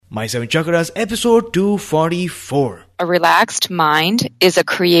My Seven Chakras, episode 244. A relaxed mind is a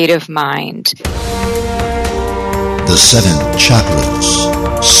creative mind. The seven chakras,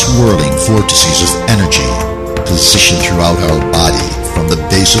 swirling vortices of energy, positioned throughout our body from the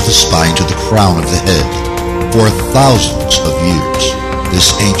base of the spine to the crown of the head. For thousands of years,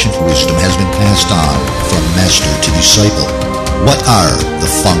 this ancient wisdom has been passed on from master to disciple. What are the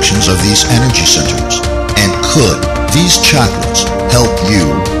functions of these energy centers? And could these chakras help you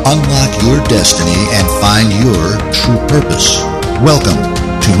unlock your destiny and find your true purpose? Welcome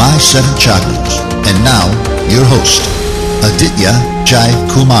to My Seven Chakras. And now, your host, Aditya Jai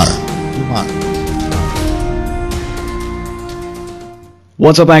Kumar.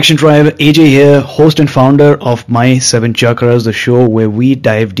 What's up, Action Tribe? AJ here, host and founder of My Seven Chakras, the show where we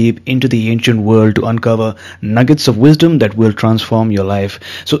dive deep into the ancient world to uncover nuggets of wisdom that will transform your life.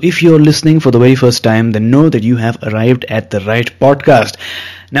 So if you're listening for the very first time, then know that you have arrived at the right podcast.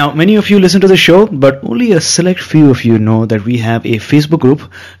 Now, many of you listen to the show, but only a select few of you know that we have a Facebook group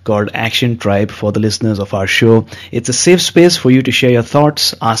called Action Tribe for the listeners of our show. It's a safe space for you to share your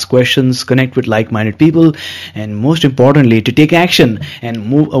thoughts, ask questions, connect with like-minded people, and most importantly, to take action and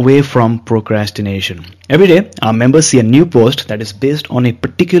move away from procrastination. Every day, our members see a new post that is based on a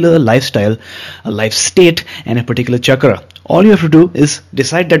particular lifestyle, a life state, and a particular chakra. All you have to do is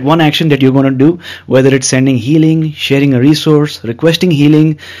decide that one action that you're going to do, whether it's sending healing, sharing a resource, requesting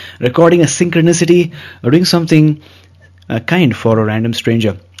healing, recording a synchronicity, or doing something kind for a random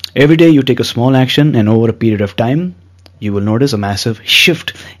stranger. Every day you take a small action, and over a period of time, you will notice a massive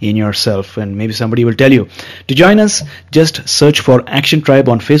shift in yourself, and maybe somebody will tell you. To join us, just search for Action Tribe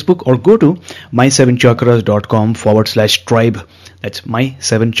on Facebook or go to my7chakras.com/tribe. That's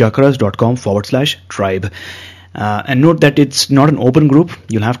my7chakras.com/tribe. And note that it's not an open group.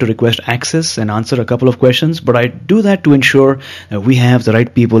 You'll have to request access and answer a couple of questions, but I do that to ensure that we have the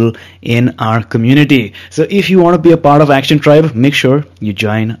right people in our community. So if you want to be a part of Action Tribe, make sure you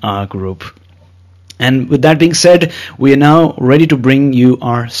join our group. And with that being said, we are now ready to bring you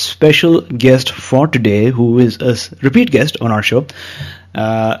our special guest for today, who is a repeat guest on our show,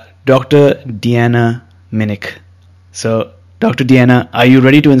 Dr. Deanna Minich. So, Dr. Deanna, are you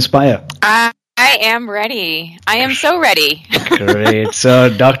ready to inspire? I am ready. I am so ready. Great. So,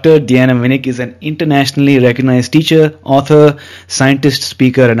 Dr. Deanna Minich is an internationally recognized teacher, author, scientist,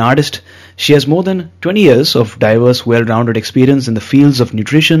 speaker, and artist. She has more than 20 years of diverse, well-rounded experience in the fields of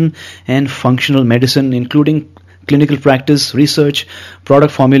nutrition and functional medicine, including clinical practice, research,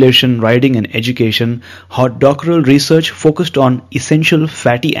 product formulation, writing, and education. Her doctoral research focused on essential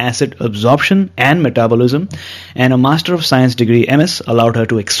fatty acid absorption and metabolism, and a Master of Science degree, MS, allowed her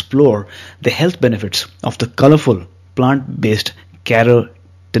to explore the health benefits of the colorful plant-based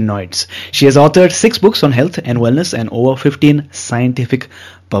carotenoids. She has authored 6 books on health and wellness and over 15 scientific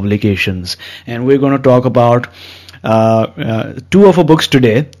publications. And we're going to talk about 2 of her books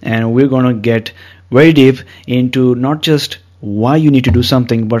today, and we're going to get very deep into not just why you need to do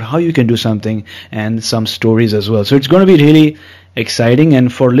something, but how you can do something, and some stories as well. So it's going to be really exciting. And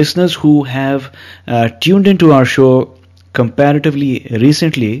for listeners who have tuned into our show comparatively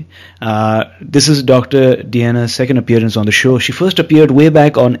recently, this is Dr. Deanna's second appearance on the show. She first appeared way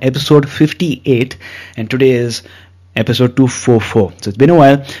back on episode 58, and today is episode 244. So it's been a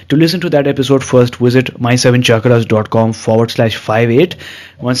while. To listen to that episode first, visit my7chakras.com/58.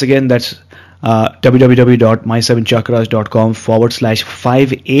 Once again, that's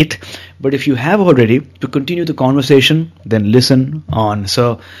www.my7chakras.com/58. But if you have already, to continue the conversation, then listen on.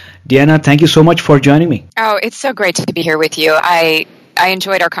 So, Deanna, thank you so much for joining me. Oh, it's so great to be here with you. I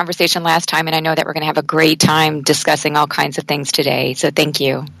enjoyed our conversation last time, and I know that we're going to have a great time discussing all kinds of things today. So thank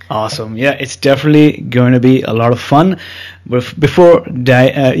you. Awesome. Yeah, it's definitely going to be a lot of fun. But before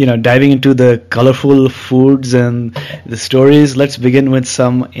diving into the colorful foods and the stories, let's begin with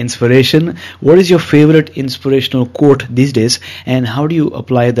some inspiration. What is your favorite inspirational quote these days, and how do you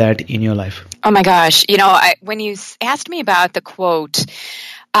apply that in your life? Oh my gosh. When you asked me about the quote,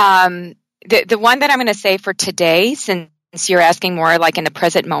 the one that I'm going to say for today, since you're asking more like in the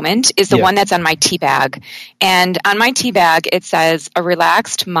present moment, is the one that's on my tea bag. And on my tea bag, it says, a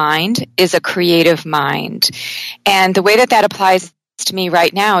relaxed mind is a creative mind. And the way that applies to me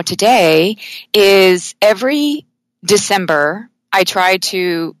right now, today, is every December, I try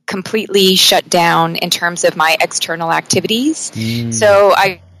to completely shut down in terms of my external activities. So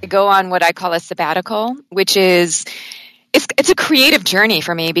I go on what I call a sabbatical, which is it's a creative journey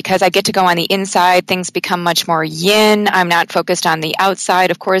for me because I get to go on the inside. Things become much more yin. I'm not focused on the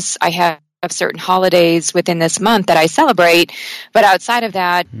outside. Of course, I have certain holidays within this month that I celebrate, but outside of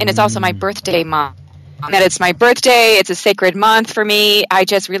that, and it's also my birthday month. that it's my birthday, it's a sacred month for me. I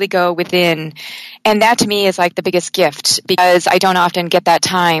just really go within. And that to me is like the biggest gift because I don't often get that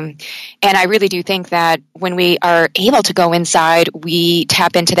time. And I really do think that when we are able to go inside, we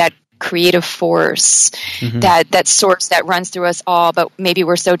tap into that creative force, that source that runs through us all, but maybe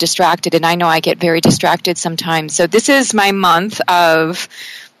we're so distracted, and I know I get very distracted sometimes. So this is my month of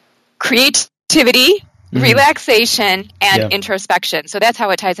creativity, relaxation, and introspection. So that's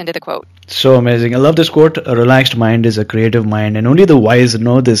how it ties into the quote. So amazing. I love this quote. A relaxed mind is a creative mind. And only the wise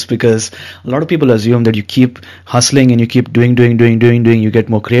know this, because a lot of people assume that you keep hustling and you keep doing, you get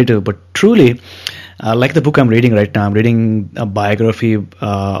more creative. But truly, like the book I'm reading right now, I'm reading a biography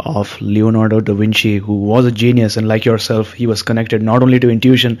of Leonardo da Vinci, who was a genius. And like yourself, he was connected not only to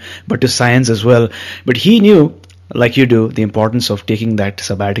intuition, but to science as well. But he knew, like you do, the importance of taking that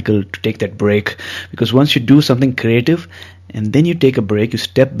sabbatical, to take that break. Because once you do something creative and then you take a break, you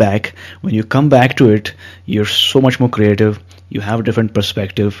step back, when you come back to it, you're so much more creative, you have a different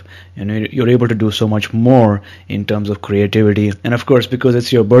perspective, and you're able to do so much more in terms of creativity. And of course, because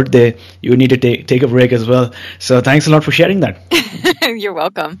it's your birthday, you need to take a break as well. So thanks a lot for sharing that. You're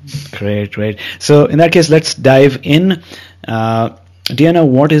welcome. Great. So in that case, let's dive in. Deanna,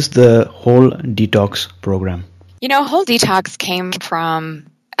 what is the Whole Detox program? Whole Detox came from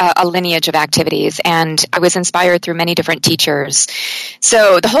a lineage of activities, and I was inspired through many different teachers.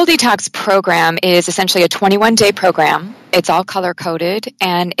 So the Whole Detox program is essentially a 21-day program. It's all color-coded,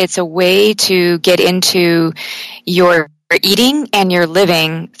 and it's a way to get into your eating and your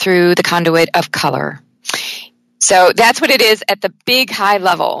living through the conduit of color. So that's what it is at the big high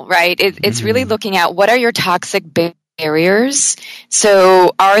level, right? It's really looking at what are your toxic barriers.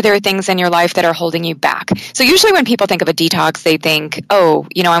 So are there things in your life that are holding you back? So usually when people think of a detox, they think, I'm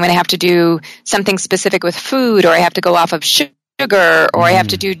going to have to do something specific with food, or I have to go off of sugar, or I have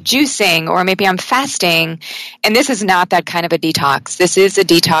to do juicing, or maybe I'm fasting. And this is not that kind of a detox. This is a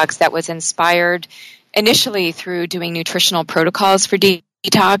detox that was inspired initially through doing nutritional protocols for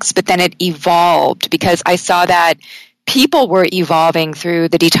detox, but then it evolved because I saw that people were evolving through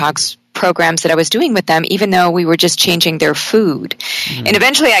the detox programs that I was doing with them, even though we were just changing their food. And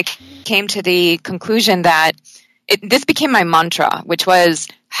eventually I came to the conclusion that this became my mantra, which was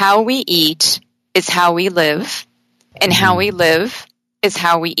how we eat is how we live, and how we live is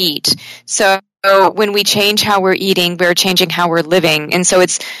how we eat. So when we change how we're eating, we're changing how we're living. And so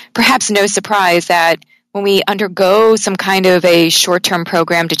it's perhaps no surprise that when we undergo some kind of a short-term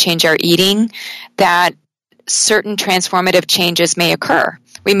program to change our eating, that certain transformative changes may occur.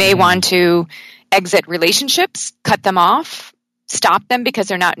 We may want to exit relationships, cut them off, stop them because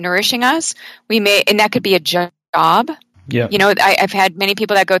they're not nourishing us. And that could be a job. Yeah. I've had many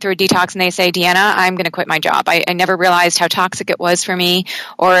people that go through a detox and they say, Deanna, I'm going to quit my job. I never realized how toxic it was for me.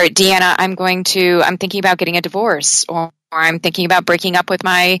 Or Deanna, I'm thinking about getting a divorce, or I'm thinking about breaking up with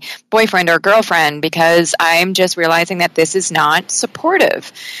my boyfriend or girlfriend because I'm just realizing that this is not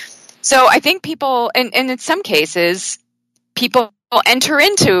supportive. So I think people, and in some cases, people enter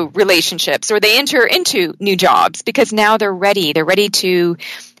into relationships or they enter into new jobs because now they're ready. They're ready to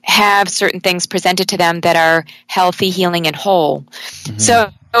have certain things presented to them that are healthy, healing, and whole.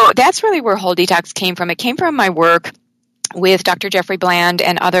 So that's really where Whole Detox came from. It came from my work with Dr. Jeffrey Bland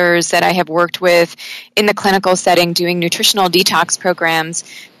and others that I have worked with in the clinical setting doing nutritional detox programs,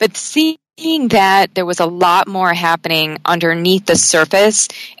 but seeing that there was a lot more happening underneath the surface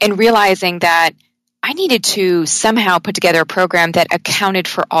and realizing that I needed to somehow put together a program that accounted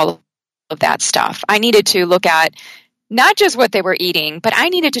for all of that stuff. I needed to look at not just what they were eating, but I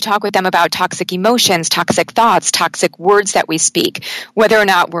needed to talk with them about toxic emotions, toxic thoughts, toxic words that we speak, whether or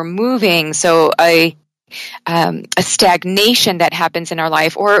not we're moving. So a stagnation that happens in our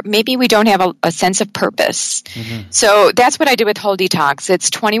life, or maybe we don't have a sense of purpose. So that's what I do with Whole Detox.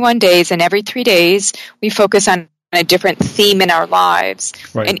 It's 21 days, and every 3 days we focus on a different theme in our lives.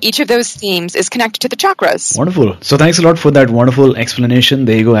 Right. And each of those themes is connected to the chakras. Wonderful. So thanks a lot for that wonderful explanation.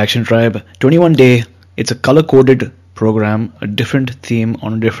 There you go, Action Tribe. 21 day, it's a color-coded program, a different theme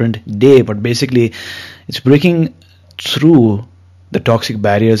on a different day, but basically it's breaking through the toxic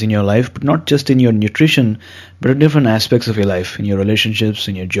barriers in your life, but not just in your nutrition, but in different aspects of your life, in your relationships,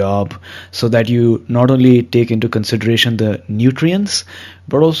 in your job, so that you not only take into consideration the nutrients,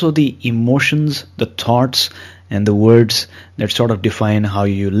 but also the emotions, the thoughts, and the words that sort of define how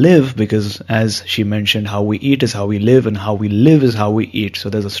you live, because as she mentioned, how we eat is how we live, and how we live is how we eat. So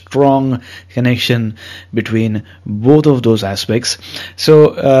there's a strong connection between both of those aspects. So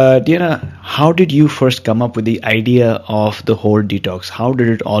Deanna, how did you first come up with the idea of the whole detox? How did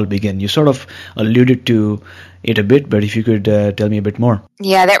it all begin? You sort of alluded to it a bit, but if you could tell me a bit more.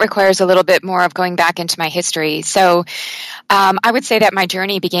 Yeah, that requires a little bit more of going back into my history. So I would say that my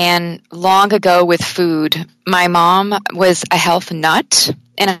journey began long ago with food. My mom was a health nut,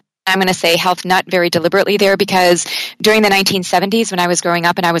 and I'm going to say health nut very deliberately there because during the 1970s when I was growing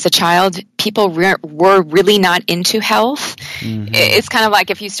up and I was a child, people were really not into health. Mm-hmm. It's kind of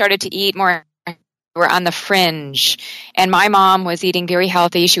like if you started to eat more, were on the fringe. And my mom was eating very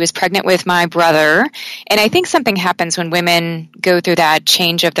healthy. She was pregnant with my brother. And I think something happens when women go through that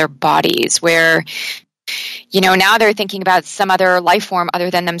change of their bodies where, now they're thinking about some other life form other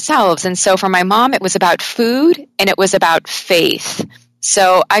than themselves. And so for my mom, it was about food and it was about faith.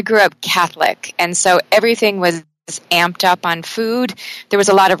 So I grew up Catholic. And so everything was amped up on food. There was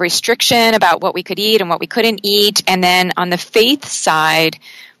a lot of restriction about what we could eat and what we couldn't eat. And then on the faith side,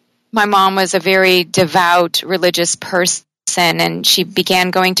 my mom was a very devout religious person, and she began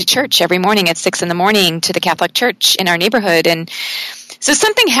going to church every morning at 6 a.m. to the Catholic church in our neighborhood. And so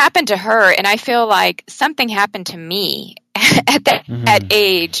something happened to her, and I feel like something happened to me at that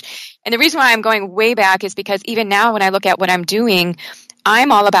age. And the reason why I'm going way back is because even now when I look at what I'm doing,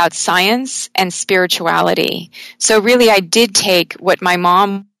 I'm all about science and spirituality. So really I did take what my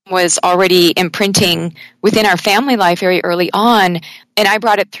mom was already imprinting within our family life very early on, and I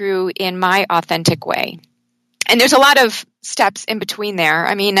brought it through in my authentic way. And there's a lot of steps in between there.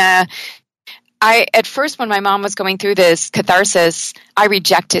 I mean, at first when my mom was going through this catharsis, I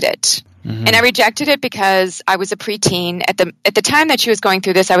rejected it. Mm-hmm. And I rejected it because I was a preteen. At the time that she was going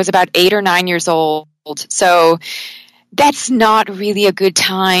through this, I was about 8 or 9 years old. So that's not really a good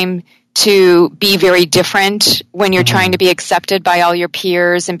time to be very different when you're trying to be accepted by all your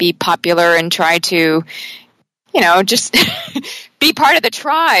peers and be popular and try to, just be part of the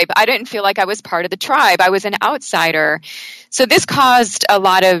tribe. I didn't feel like I was part of the tribe. I was an outsider. So this caused a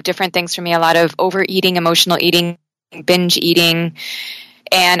lot of different things for me, a lot of overeating, emotional eating, binge eating.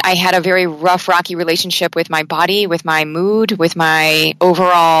 And I had a very rough, rocky relationship with my body, with my mood, with my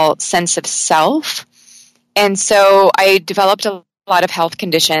overall sense of self. And so I developed a lot of health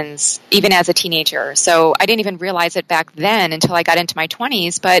conditions, even as a teenager. So I didn't even realize it back then until I got into my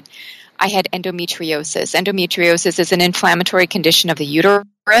 20s, but I had endometriosis. Endometriosis is an inflammatory condition of the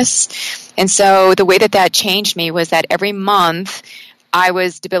uterus. And so the way that changed me was that every month I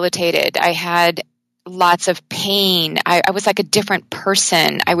was debilitated. I had lots of pain. I was like a different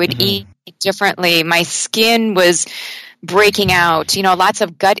person. I would eat differently. My skin was breaking out, lots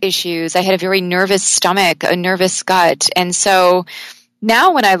of gut issues. I had a very nervous stomach, a nervous gut. And so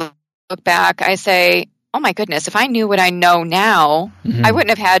now when I look back, I say, oh my goodness, if I knew what I know now, I wouldn't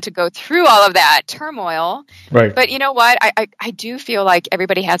have had to go through all of that turmoil. Right. But you know what? I do feel like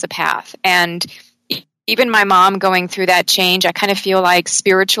everybody has a path. And even my mom going through that change, I kind of feel like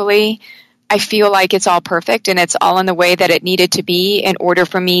spiritually, I feel like it's all perfect and it's all in the way that it needed to be in order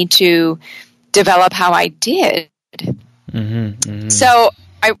for me to develop how I did. So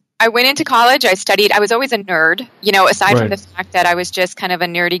I went into college. I studied. I was always a nerd, aside from the fact that I was just kind of a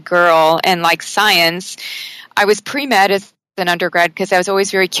nerdy girl and like science. I was pre-med as an undergrad because I was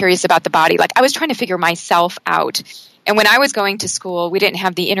always very curious about the body. Like I was trying to figure myself out. And when I was going to school, we didn't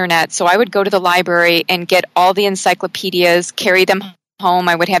have the internet. So I would go to the library and get all the encyclopedias, carry them home.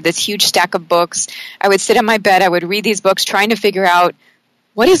 I would have this huge stack of books. I would sit on my bed. I would read these books trying to figure out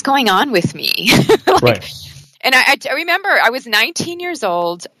what is going on with me. And I remember I was 19 years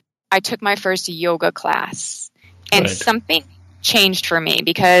old. I took my first yoga class. And something changed for me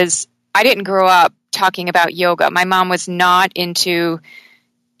because I didn't grow up talking about yoga. My mom was not into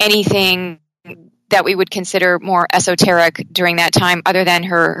anything that we would consider more esoteric during that time other than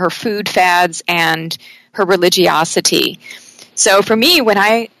her food fads and her religiosity. So for me, when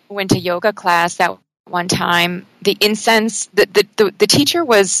I went to yoga class that one time, the incense, the teacher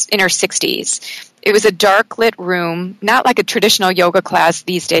was in her 60s. It was a dark lit room, not like a traditional yoga class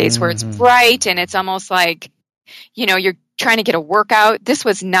these days where it's bright and it's almost like, you're trying to get a workout. This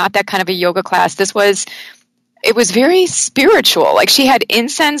was not that kind of a yoga class. It was very spiritual. Like she had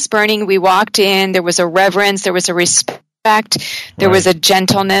incense burning. We walked in, there was a reverence, there was a respect, there was a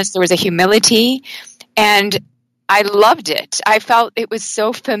gentleness, there was a humility. And I loved it. I felt it was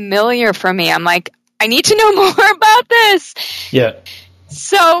so familiar for me. I'm like, I need to know more about this. Yeah.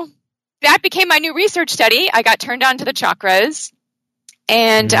 So that became my new research study. I got turned on to the chakras.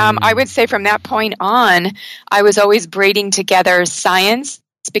 And I would say from that point on, I was always braiding together science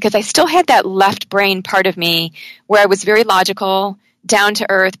because I still had that left brain part of me where I was very logical, down to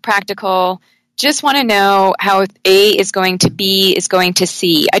earth, practical, just want to know how A is going to B is going to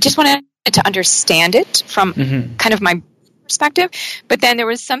C. I just want to to understand it from kind of my perspective. But then there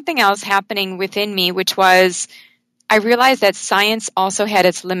was something else happening within me, which was I realized that science also had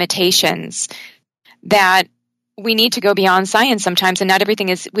its limitations, that we need to go beyond science sometimes, and not everything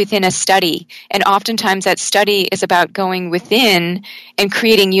is within a study. And oftentimes that study is about going within and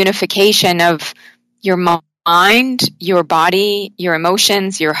creating unification of your mind, your body, your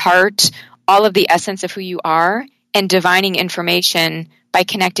emotions, your heart, all of the essence of who you are, and divining information by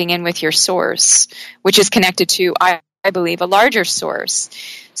connecting in with your source, which is connected to, I believe, a larger source.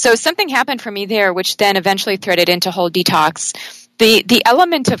 So something happened for me there, which then eventually threaded into Whole Detox. The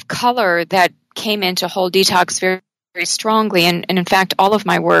element of color that came into Whole Detox very, very strongly, and in fact, all of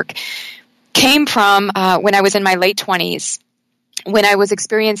my work came from when I was in my late 20s, when I was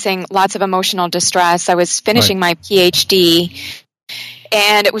experiencing lots of emotional distress. I was finishing my PhD,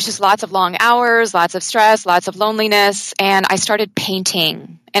 and it was just lots of long hours, lots of stress, lots of loneliness, and I started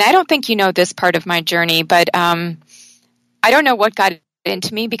painting. And I don't think you know this part of my journey, but I don't know what got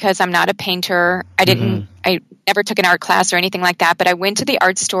into me, because I'm not a painter. I never took an art class or anything like that, but I went to the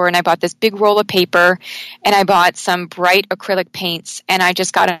art store and I bought this big roll of paper and I bought some bright acrylic paints, and I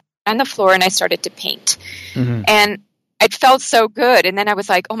just got on the floor and I started to paint. And it felt so good. And then I was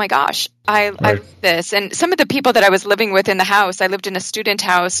like, oh my gosh, I love this. And some of the people that I was living with in the house, I lived in a student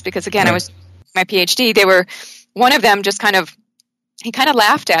house because, again, I was my PhD. One of them just he kind of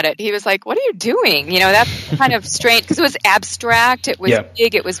laughed at it. He was like, what are you doing? That's kind of strange, because it was abstract. It was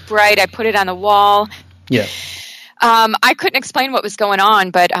big. It was bright. I put it on the wall. Yeah. I couldn't explain what was going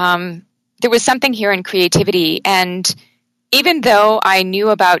on, but there was something here in creativity. And even though I knew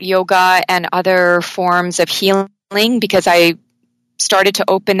about yoga and other forms of healing, because I started to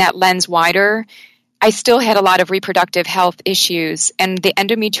open that lens wider, I still had a lot of reproductive health issues. And the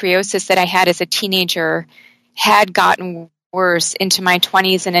endometriosis that I had as a teenager had gotten worse into my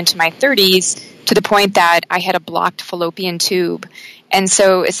 20s and into my 30s, to the point that I had a blocked fallopian tube. And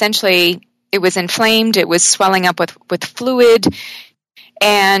so essentially it was inflamed, it was swelling up with fluid,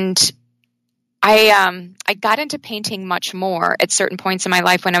 and I got into painting much more at certain points in my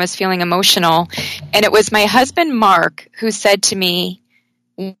life when I was feeling emotional. And it was my husband, Mark, who said to me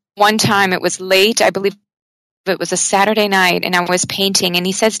one time, it was late, I believe it was a Saturday night, and I was painting, and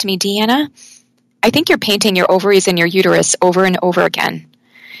he says to me, Deanna, I think you're painting your ovaries and your uterus over and over again.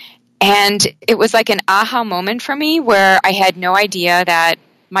 And it was like an aha moment for me, where I had no idea that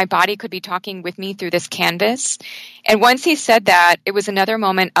my body could be talking with me through this canvas. And once he said that, it was another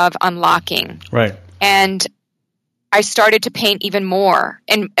moment of unlocking. Right. And I started to paint even more.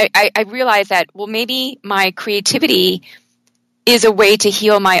 And I realized that, well, maybe my creativity is a way to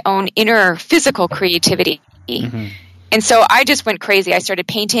heal my own inner physical creativity. And so I just went crazy. I started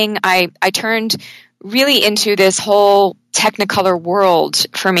painting. I turned really into this whole Technicolor world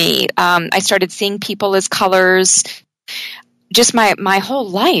for me. I started seeing people as colors. Just my whole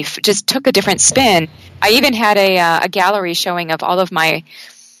life just took a different spin. I even had a gallery showing of all of my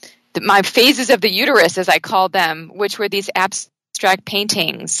phases of the uterus, as I called them, which were these abstract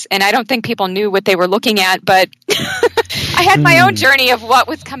paintings. And I don't think people knew what they were looking at, but I had my own journey of what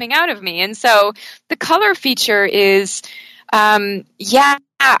was coming out of me. And so the color feature is, I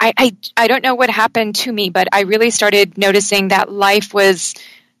don't know what happened to me, but I really started noticing that life was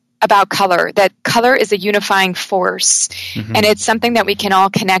about color, that color is a unifying force. And it's something that we can all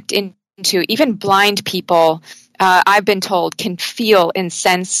connect into. Even blind people, I've been told, can feel and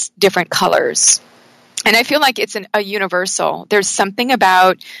sense different colors. And I feel like it's a universal. There's something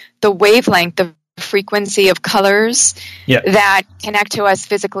about the wavelength, the frequency of colors that connect to us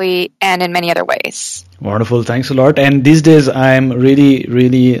physically and in many other ways. Wonderful. Thanks a lot. And these days I'm really,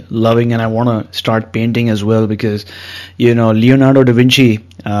 really loving, and I want to start painting as well, because, Leonardo da Vinci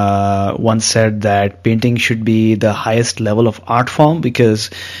once said that painting should be the highest level of art form, because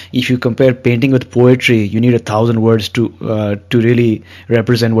if you compare painting with poetry, you need 1,000 words to really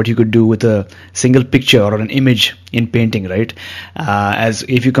represent what you could do with a single picture or an image in painting, right? As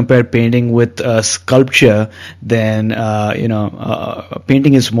if you compare painting with sculpture, then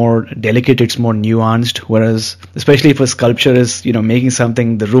painting is more delicate, it's more nuanced. Whereas, especially if a sculpture is, making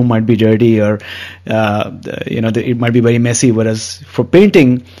something, the room might be dirty, or it might be very messy. Whereas for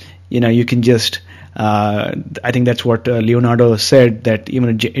painting, you can just. I think that's what Leonardo said, that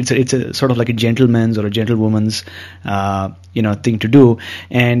even it's a sort of like a gentleman's or a gentlewoman's thing to do,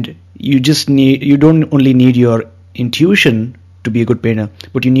 and you don't only need your intuition to be a good painter,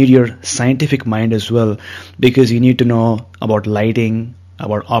 but you need your scientific mind as well, because you need to know about lighting,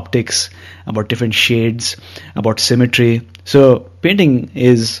 about optics, about different shades, about symmetry. So painting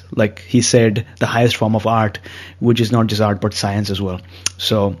is, like he said, the highest form of art, which is not just art but science as well.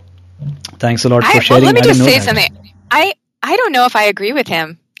 So Thanks a lot for sharing. Let me I just didn't know say that. something. I don't know if I agree with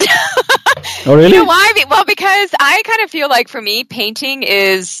him. Oh, really? You know why? Well, because I kind of feel like for me, painting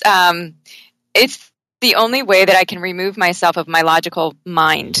is it's the only way that I can remove myself of my logical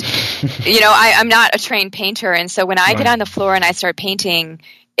mind. I'm not a trained painter, and so when I get Right. on the floor and I start painting,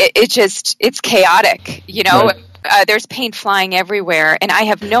 it's chaotic. Right. There's paint flying everywhere, and I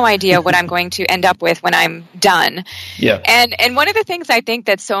have no idea what I'm going to end up with when I'm done. Yeah. And one of the things I think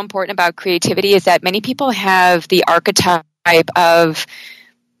that's so important about creativity is that many people have the archetype of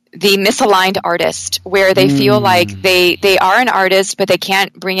the misaligned artist, where they feel like they are an artist, but they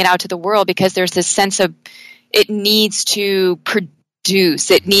can't bring it out to the world because there's this sense of it needs to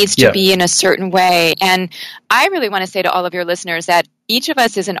produce, it needs to be in a certain way. And I really want to say to all of your listeners that each of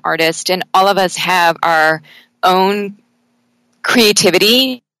us is an artist, and all of us have our own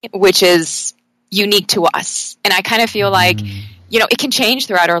creativity, which is unique to us. And I kind of feel like it can change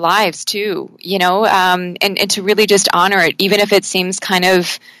throughout our lives too, and to really just honor it, even if it seems kind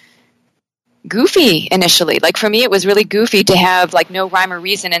of goofy initially. Like for me, it was really goofy to have like no rhyme or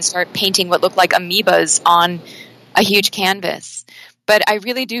reason and start painting what looked like amoebas on a huge canvas. But I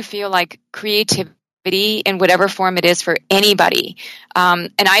really do feel like creativity, in whatever form it is for anybody,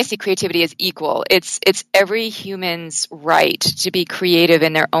 and I see creativity as equal. It's every human's right to be creative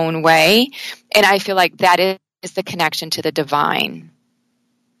in their own way, and I feel like that is the connection to the divine.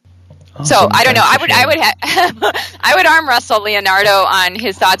 Awesome. So I don't know. Thanks I would arm wrestle Leonardo on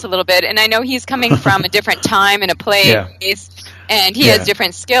his thoughts a little bit, and I know he's coming from a different time and a place, and he has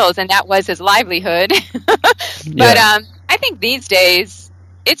different skills, and that was his livelihood. But I think these days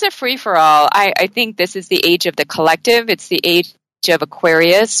it's a free for all. I think this is the age of the collective. It's the age of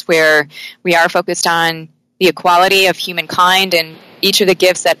Aquarius, where we are focused on the equality of humankind and each of the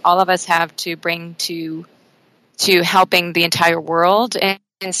gifts that all of us have to bring to helping the entire world.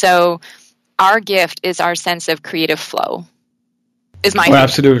 And so our gift is our sense of creative flow. Is my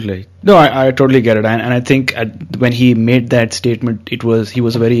absolutely. No, I totally get it. And I think when he made that statement, he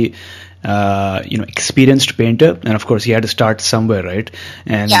was a very experienced painter, and of course he had to start somewhere, right?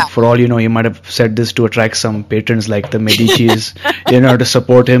 And for all you know, he might have said this to attract some patrons like the Medicis, to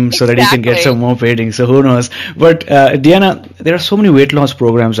support him so that he can get some more paintings. So who knows? But Deanna, there are so many weight loss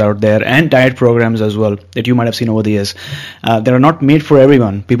programs out there and diet programs as well that you might have seen over the years. They are not made for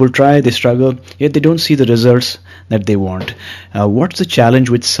everyone. People try, they struggle, yet they don't see the results that they want. What's the challenge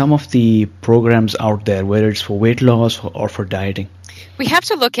with some of the programs out there, whether it's for weight loss or for dieting? We have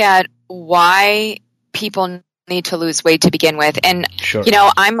to look at why people need to lose weight to begin with. And,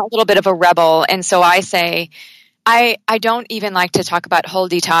 I'm a little bit of a rebel. And so I say, I don't even like to talk about whole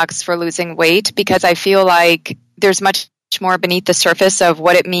detox for losing weight, because I feel like there's much more beneath the surface of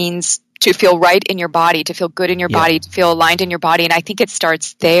what it means to feel right in your body, to feel good in your body, to feel aligned in your body. And I think it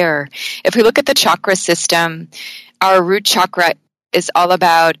starts there. If we look at the chakra system, our root chakra is all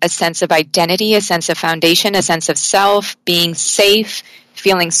about a sense of identity, a sense of foundation, a sense of self, being safe,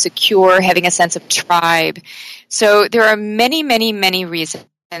 feeling secure, having a sense of tribe. So there are many, many, many reasons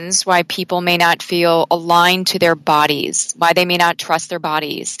why people may not feel aligned to their bodies, why they may not trust their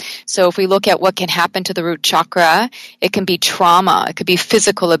bodies. So if we look at what can happen to the root chakra, it can be trauma, it could be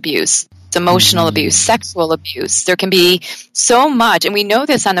physical abuse, emotional abuse, sexual abuse. There can be so much, and we know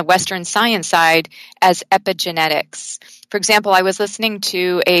this on the Western science side as epigenetics. For example, I was listening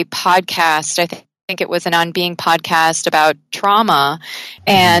to a podcast, I think it was an On Being podcast about trauma,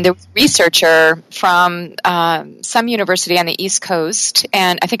 and there was a researcher from some university on the East Coast,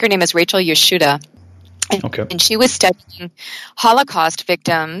 and I think her name is Rachel Yeshuda. And she was studying Holocaust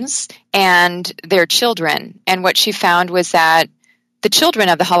victims and their children. And what she found was that the children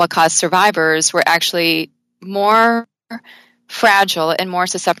of the Holocaust survivors were actually more fragile and more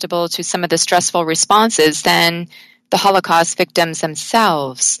susceptible to some of the stressful responses than the Holocaust victims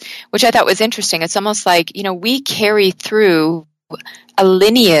themselves, which I thought was interesting. It's almost like, we carry through a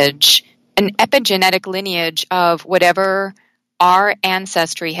lineage, an epigenetic lineage of whatever our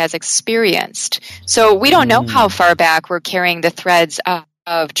ancestry has experienced. So we don't know how far back we're carrying the threads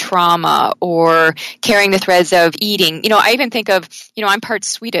of trauma or carrying the threads of eating. I even think of, I'm part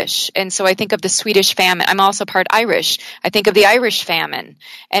Swedish, and so I think of the Swedish famine. I'm also part Irish. I think of the Irish famine,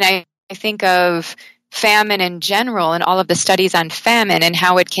 and I think of famine in general and all of the studies on famine and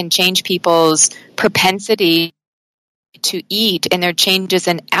how it can change people's propensity to eat, and their changes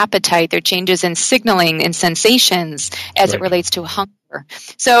in appetite, their changes in signaling and sensations as it relates to hunger.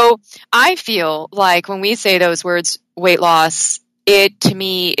 So I feel like when we say those words, weight loss, it to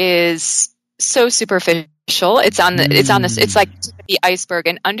me is so superficial. It's like the iceberg,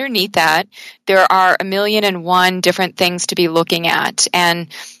 and underneath that there are 1,000,001 different things to be looking at. And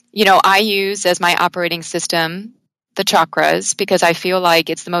I use as my operating system the chakras because I feel like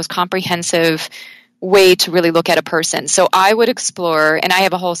it's the most comprehensive way to really look at a person. So I would explore, and I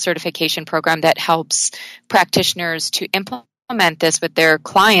have a whole certification program that helps practitioners to implement this with their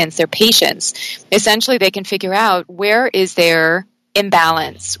clients, their patients. Essentially, they can figure out where is their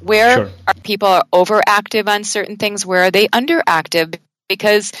imbalance, where are people overactive on certain things, where are they underactive,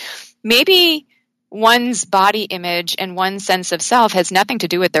 because maybe one's body image and one's sense of self has nothing to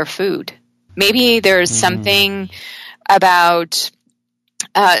do with their food. Maybe there's something about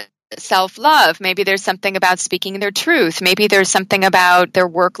self-love. Maybe there's something about speaking their truth. Maybe there's something about their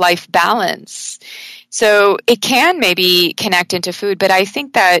work-life balance. So it can maybe connect into food, but I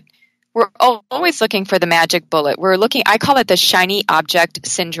think that we're always looking for the magic bullet. I call it the shiny object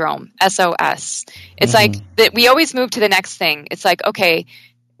syndrome, SOS. It's like that we always move to the next thing. It's like, okay,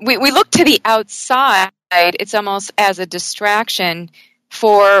 we look to the outside. It's almost as a distraction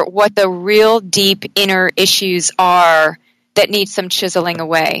for what the real deep inner issues are that need some chiseling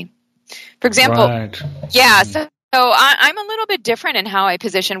away. For example, so I'm a little bit different in how I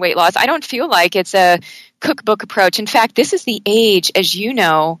position weight loss. I don't feel like it's a cookbook approach. In fact, this is the age, as you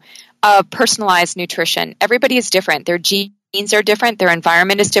know, of personalized nutrition. Everybody is different. Their genes are different. Their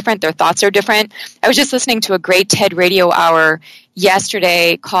environment is different. Their thoughts are different. I was just listening to a great TED radio hour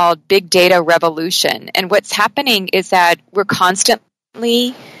yesterday called Big Data Revolution. And what's happening is that we're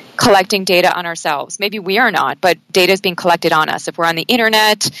constantly collecting data on ourselves. Maybe we are not, but data is being collected on us if we're on the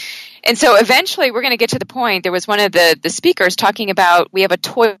internet. And so eventually we're going to get to the point. There was one of the speakers talking about we have a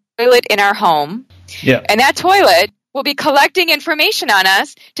toilet in our home, and that toilet will be collecting information on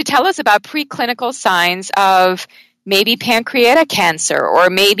us to tell us about preclinical signs of maybe pancreatic cancer,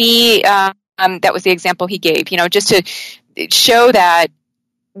 or maybe that was the example he gave, just to show that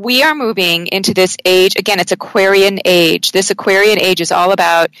we are moving into this age. Again, it's Aquarian age. This Aquarian age is all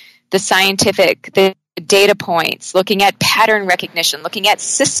about the scientific, the data points, looking at pattern recognition, looking at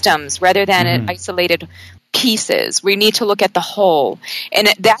systems rather than at isolated pieces. We need to look at the whole. And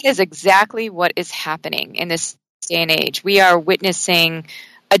that is exactly what is happening in this day and age. We are witnessing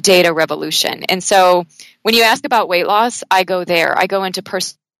a data revolution. And so when you ask about weight loss, I go there. I go into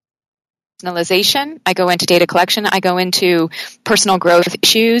personalization. I go into data collection. I go into personal growth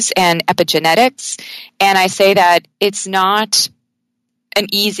issues and epigenetics. And I say that it's not an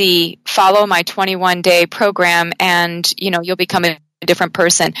easy follow my 21-day program and, you'll become a different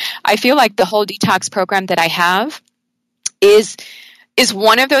person. I feel like the whole detox program that I have is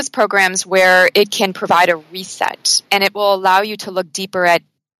one of those programs where it can provide a reset, and it will allow you to look deeper at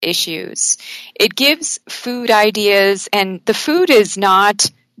issues. It gives food ideas, and the food is not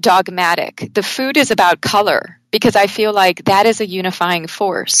dogmatic. The food is about color, because I feel like that is a unifying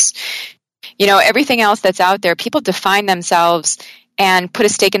force. Everything else that's out there, people define themselves and put a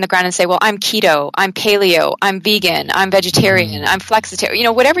stake in the ground and say, well, I'm keto, I'm paleo, I'm vegan, I'm vegetarian, I'm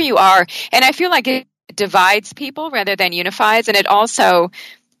flexitarian, whatever you are. And I feel like it divides people rather than unifies. And it also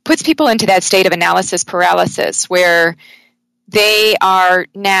puts people into that state of analysis paralysis where they are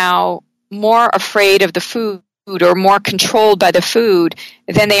now more afraid of the food or more controlled by the food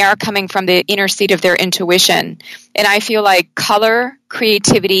than they are coming from the inner seat of their intuition. And I feel like color,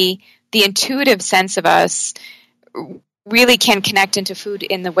 creativity, the intuitive sense of us really can connect into food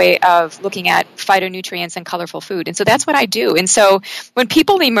in the way of looking at phytonutrients and colorful food. And so that's what I do. And so when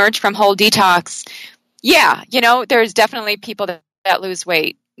people emerge from whole detox, there's definitely people that lose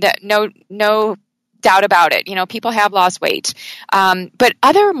weight. That no doubt about it. People have lost weight. But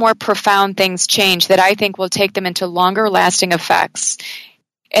other more profound things change that I think will take them into longer lasting effects.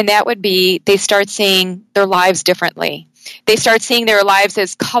 And that would be they start seeing their lives differently. They start seeing their lives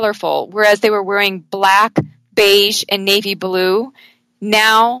as colorful, whereas they were wearing black, beige, and navy blue.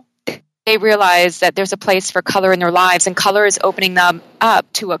 Now they realize that there's a place for color in their lives, and color is opening them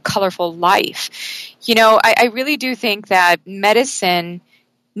up to a colorful life. I really do think that medicine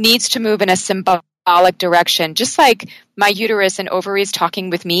needs to move in a symbolic direction, just like my uterus and ovaries talking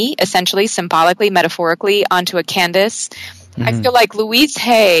with me, essentially, symbolically, metaphorically, onto a canvas. I feel like Louise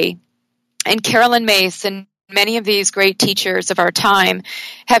Hay and Carolyn Mace and many of these great teachers of our time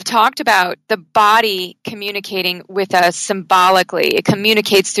have talked about the body communicating with us symbolically. It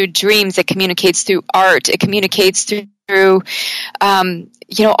communicates through dreams. It communicates through art. It communicates through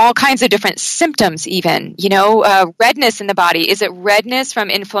all kinds of different symptoms even. Redness in the body. Is it redness from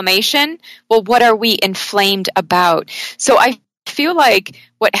inflammation? Well, what are we inflamed about? So I feel like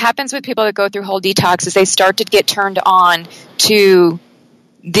what happens with people that go through whole detox is they start to get turned on to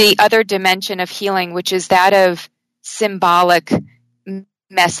the other dimension of healing, which is that of symbolic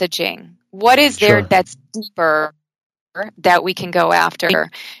messaging. What is there that's deeper that we can go after.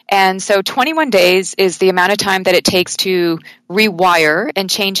 And so 21 days is the amount of time that it takes to rewire and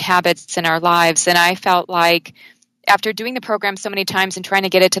change habits in our lives. And I felt like after doing the program so many times and trying to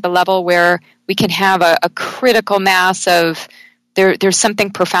get it to the level where we can have a critical mass of there's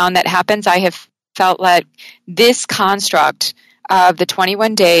something profound that happens, I have felt like this construct of the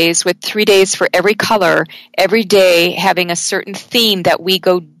 21 days with 3 days for every color, every day having a certain theme that we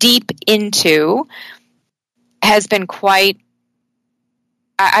go deep into, has been quite,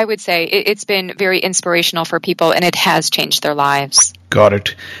 I would say, it's been very inspirational for people, and it has changed their lives. Got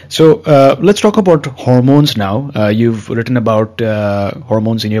it. So let's talk about hormones now. You've written about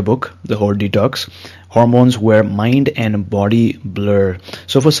hormones in your book, The Whole Detox. Hormones where mind and body blur.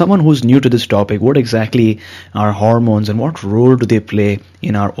 So for someone who's new to this topic, what exactly are hormones and what role do they play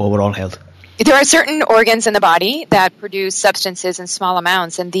in our overall health? There are certain organs in the body that produce substances in small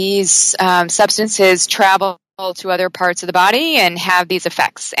amounts, and these substances travel to other parts of the body and have these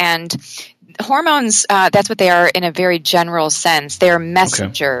effects. And hormones, that's what they are in a very general sense. They are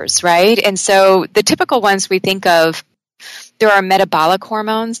messengers, right? And so the typical ones we think of, there are metabolic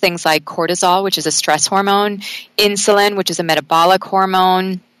hormones, things like cortisol, which is a stress hormone, insulin, which is a metabolic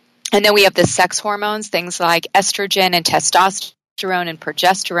hormone, and then we have the sex hormones, things like estrogen and testosterone and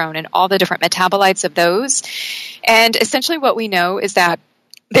progesterone and all the different metabolites of those. And essentially what we know is that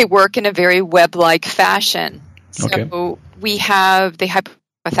they work in a very web-like fashion. So we have the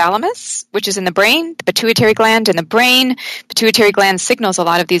hypothalamus, which is in the brain, the pituitary gland in the brain. Pituitary gland signals a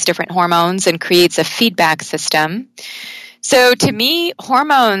lot of these different hormones and creates a feedback system. So to me,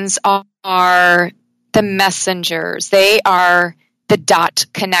 hormones are the messengers. They are the dot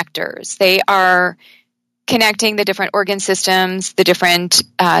connectors. They are connecting the different organ systems, the different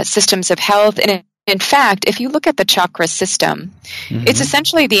systems of health. And in fact, if you look at the chakra system, it's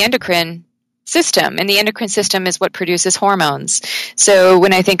essentially the endocrine system, and the endocrine system is what produces hormones. So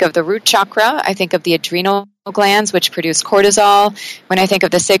when I think of the root chakra, I think of the adrenal glands, which produce cortisol. When I think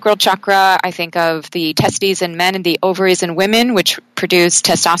of the sacral chakra, I think of the testes in men and the ovaries in women, which produce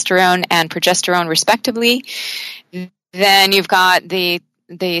testosterone and progesterone respectively. Then you've got the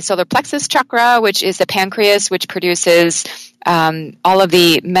solar plexus chakra, which is the pancreas, which produces all of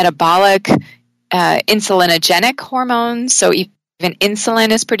the metabolic insulinogenic hormones. So even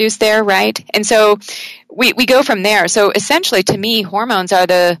insulin is produced there, right? And so we go from there. So essentially, to me, hormones are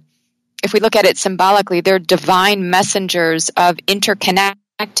if we look at it symbolically, they're divine messengers of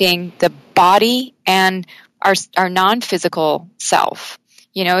interconnecting the body and our non-physical self.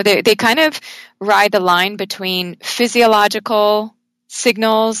 You know, they kind of ride the line between physiological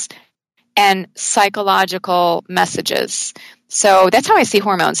signals and psychological messages. So that's how I see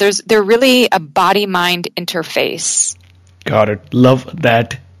hormones. They're really a body-mind interface. Got it. Love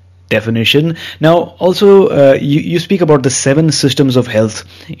that definition. Now, also, you speak about the 7 systems of health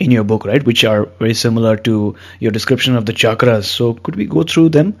in your book, right? Which are very similar to your description of the chakras. So could we go through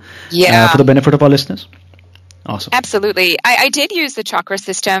them for the benefit of our listeners? Awesome. Absolutely. I did use the chakra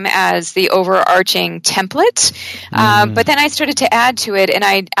system as the overarching template, but then I started to add to it, and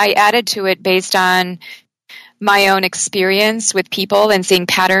I added to it based on my own experience with people and seeing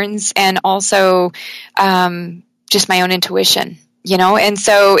patterns, and also just my own intuition, you know. And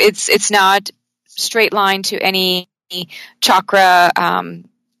so it's not straight line to any chakra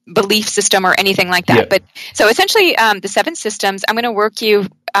belief system or anything like that. Yeah. But so essentially, the 7 systems, I'm going to work you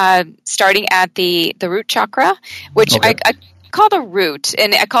starting at the root chakra, which I call the root,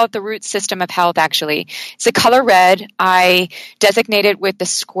 and I call it the root system of health, actually. It's the color red. I designate it with the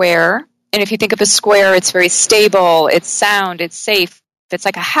square. And if you think of a square, it's very stable, it's sound, it's safe, it's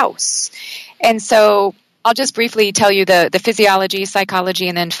like a house. And so I'll just briefly tell you the physiology, psychology,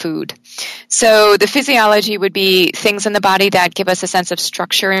 and then food. So the physiology would be things in the body that give us a sense of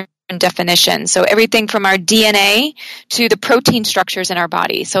structure and definition. So everything from our DNA to the protein structures in our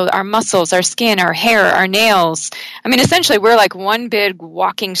body. So our muscles, our skin, our hair, our nails. I mean, essentially, we're like one big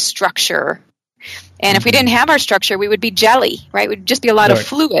walking structure. And if we didn't have our structure, we would be jelly, right? We'd just be a lot of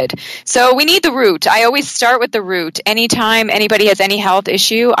fluid. So we need the root. I always start with the root. Anytime anybody has any health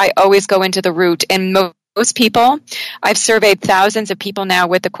issue, I always go into the root. And most people, I've surveyed thousands of people now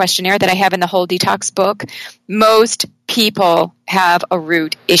with the questionnaire that I have in the Whole Detox book. Most people have a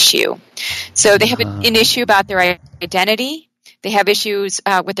root issue. So they have an issue about their identity. They have issues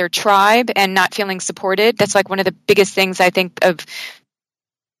with their tribe and not feeling supported. That's like one of the biggest things I think of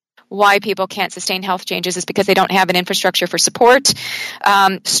why people can't sustain health changes is because they don't have an infrastructure for support.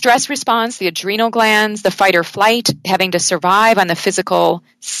 Stress response, the adrenal glands, the fight or flight, having to survive on the physical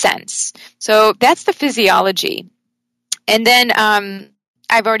sense. So that's the physiology. And then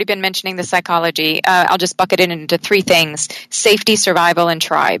I've already been mentioning the psychology. I'll just bucket it into three things: safety, survival, and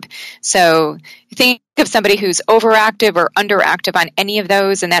tribe. So think of somebody who's overactive or underactive on any of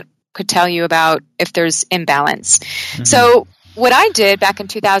those, and that could tell you about if there's imbalance. Mm-hmm. So what I did back in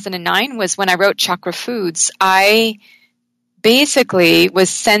 2009 was when I wrote Chakra Foods, I basically was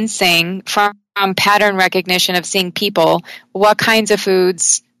sensing from pattern recognition of seeing people what kinds of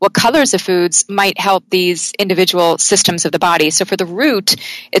foods, what colors of foods might help these individual systems of the body. So for the root,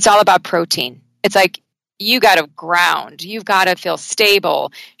 it's all about protein. It's like you got to ground, you've got to feel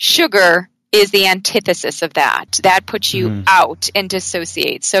stable. Sugar is the antithesis of that. That puts you out and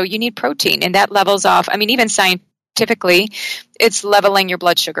dissociates. So you need protein, and that levels off. I mean, even scientifically, it's leveling your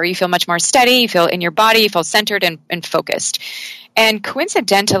blood sugar. You feel much more steady, you feel in your body, you feel centered and focused. And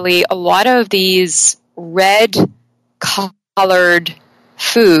coincidentally, a lot of these red colored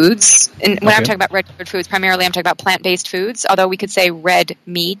foods, and when I'm talking about red colored foods, primarily I'm talking about plant-based foods, although we could say red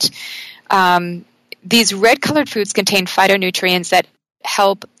meat. These red colored foods contain phytonutrients that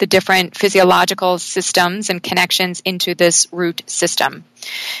help the different physiological systems and connections into this root system.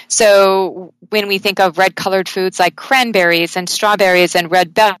 So when we think of red colored foods like cranberries and strawberries and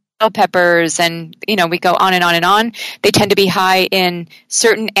red bell peppers, and we go on and on and on, they tend to be high in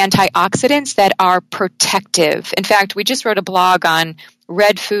certain antioxidants that are protective. In fact, we just wrote a blog on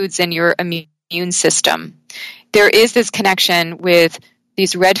red foods in your immune system. There is this connection with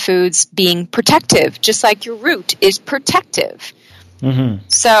these red foods being protective, just like your root is protective. Mm-hmm.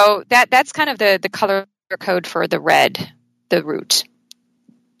 So that's kind of the color code for the red, the root.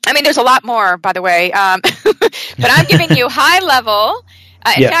 I mean, there's a lot more, by the way, but I'm giving you high level.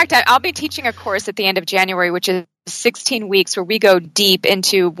 In fact, I'll be teaching a course at the end of January, which is 16 weeks, where we go deep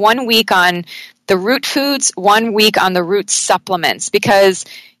into 1 week on the root foods, 1 week on the root supplements. Because,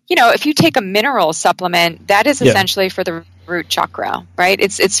 if you take a mineral supplement, that is essentially for the root chakra, right?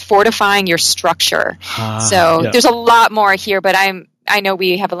 It's fortifying your structure. There's a lot more here, but I know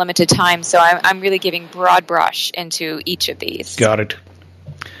we have a limited time, so I'm really giving broad brush into each of these. Got it.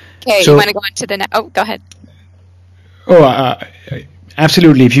 Okay, so, you want to go on to the next? Oh, go ahead.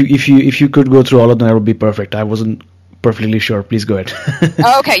 Absolutely. If you could go through all of them, that would be perfect. I wasn't perfectly sure. Please go ahead.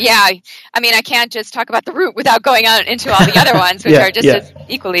 Okay, yeah. I mean, I can't just talk about the root without going on into all the other ones, which are just as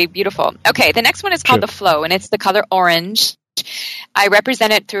equally beautiful. Okay, the next one is called the flow, and it's the color orange. I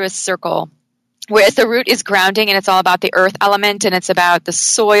represent it through a circle. Whereas the root is grounding, and it's all about the earth element, and it's about the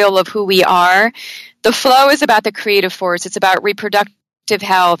soil of who we are. The flow is about the creative force. It's about reproductive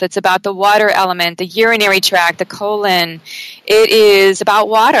health. It's about the water element, the urinary tract, the colon. It is about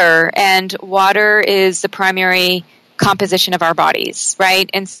water, and water is the primary composition of our bodies, right?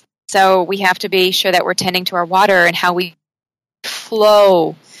 And so we have to be sure that we're tending to our water and how we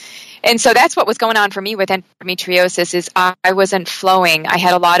flow. And so that's what was going on for me with endometriosis is I wasn't flowing. I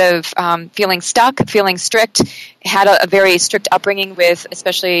had a lot of feeling stuck, feeling strict, had a very strict upbringing with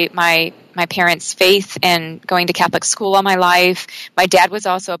especially my parents' faith and going to Catholic school all my life. My dad was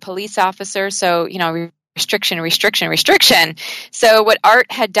also a police officer, so, restriction. So what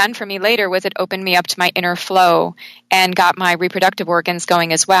art had done for me later was it opened me up to my inner flow and got my reproductive organs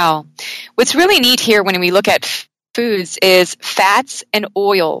going as well. What's really neat here when we look at foods is fats and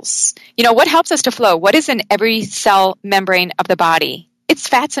oils. What helps us to flow? What is in every cell membrane of the body? It's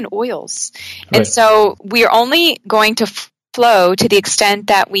fats and oils. Right. And so we are only going to flow to the extent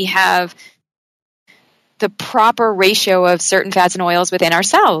that we have the proper ratio of certain fats and oils within our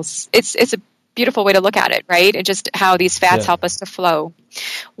cells. It's a beautiful way to look at it, right? And just how these fats help us to flow.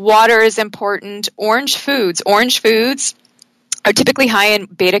 Water is important. Orange foods are typically high in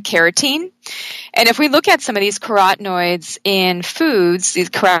beta carotene. And if we look at some of these carotenoids in foods, these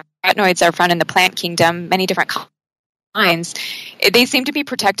carotenoids are found in the plant kingdom, many different kinds. They seem to be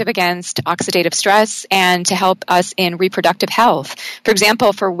protective against oxidative stress and to help us in reproductive health. For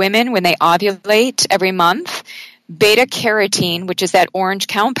example, for women, when they ovulate every month, beta carotene, which is that orange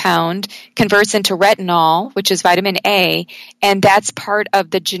compound, converts into retinol, which is vitamin A, and that's part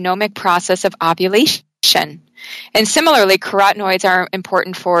of the genomic process of ovulation. And similarly, carotenoids are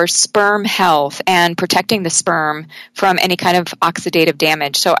important for sperm health and protecting the sperm from any kind of oxidative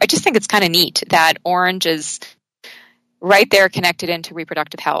damage. So I just think it's kind of neat that orange is right there connected into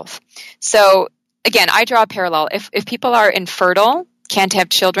reproductive health. So again, I draw a parallel. If people are infertile, can't have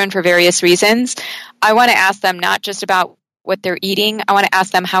children for various reasons, I want to ask them not just about what they're eating. I want to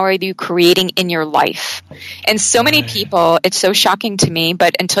ask them, how are you creating in your life? And so many people, it's so shocking to me,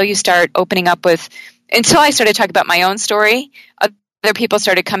 but until you start opening up until I started talking about my own story, other people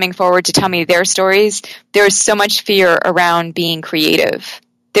started coming forward to tell me their stories. There's so much fear around being creative.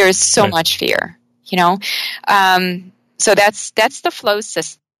 There's so much fear, So that's the flow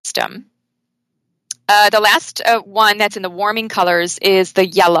system. The last one that's in the warming colors is the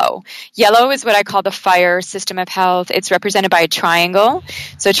yellow. Yellow is what I call the fire system of health. It's represented by a triangle.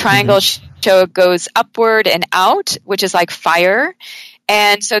 So triangle show goes upward and out, which is like fire.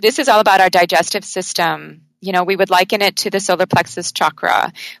 And so this is all about our digestive system. We would liken it to the solar plexus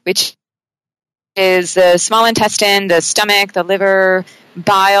chakra, which is the small intestine, the stomach, the liver,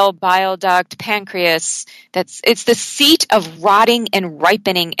 bile duct, pancreas. It's the seat of rotting and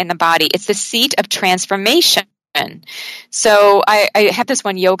ripening in the body. It's the seat of transformation. So I have this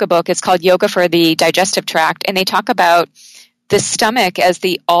one yoga book. It's called Yoga for the Digestive Tract, and they talk about the stomach as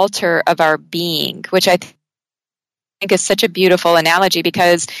the altar of our being, which I think is such a beautiful analogy,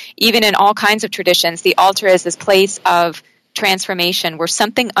 because even in all kinds of traditions, the altar is this place of transformation where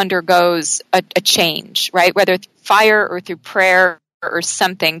something undergoes a change, right? Whether through fire or through prayer or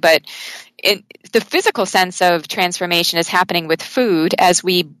something. But the physical sense of transformation is happening with food as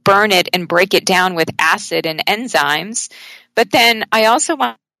we burn it and break it down with acid and enzymes. But then I also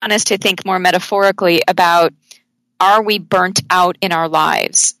want us to think more metaphorically about, are we burnt out in our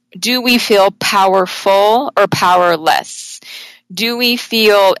lives? Do we feel powerful or powerless? Do we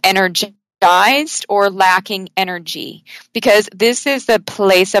feel energized or lacking energy? Because this is the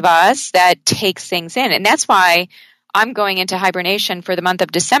place of us that takes things in. And that's why I'm going into hibernation for the month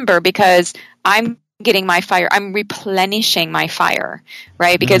of December, because I'm getting my fire. I'm replenishing my fire,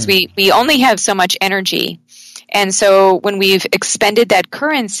 right? Because we only have so much energy. And so when we've expended that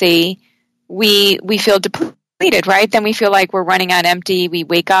currency, we feel depleted, right? Then we feel like we're running on empty. We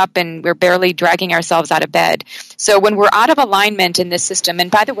wake up and we're barely dragging ourselves out of bed. So when we're out of alignment in this system, and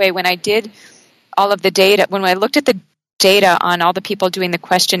by the way, when I did all of the data, when I looked at the data on all the people doing the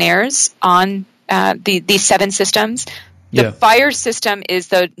questionnaires on these 7 systems, the fire system is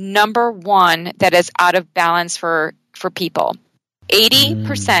the number one that is out of balance for people.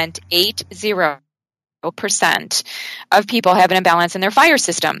 80%, 80% of people have an imbalance in their fire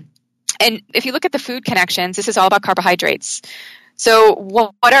system. And if you look at the food connections, this is all about carbohydrates. So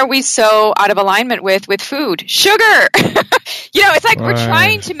what are we so out of alignment with food? Sugar! It's like we're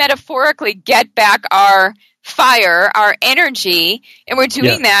trying to metaphorically get back our fire, our energy, and we're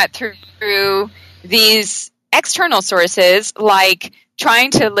doing that through these external sources, like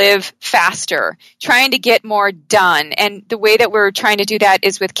trying to live faster, trying to get more done. And the way that we're trying to do that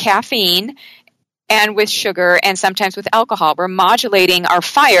is with caffeine and with sugar and sometimes with alcohol. We're modulating our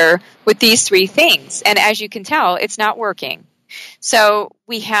fire with these 3 things. And as you can tell, it's not working. So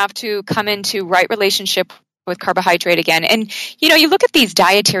we have to come into right relationship with carbohydrate again. And, you look at these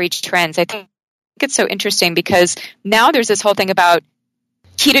dietary trends. I think it's so interesting because now there's this whole thing about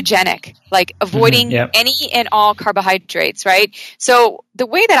ketogenic, like avoiding any and all carbohydrates, right? So the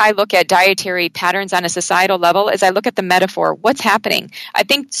way that I look at dietary patterns on a societal level is I look at the metaphor. What's happening? I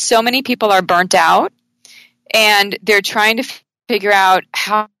think so many people are burnt out and they're trying to figure out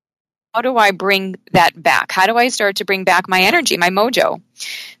how do I bring that back? How do I start to bring back my energy, my mojo?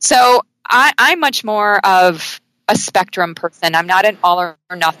 So I'm much more of a spectrum person. I'm not an all or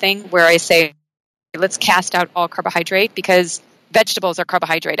nothing where I say, let's cast out all carbohydrate, because vegetables are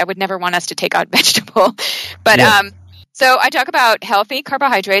carbohydrate. I would never want us to take out vegetable. But so I talk about healthy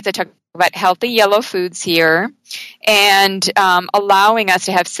carbohydrates. I talk about healthy yellow foods here, and allowing us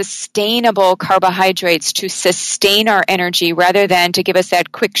to have sustainable carbohydrates to sustain our energy rather than to give us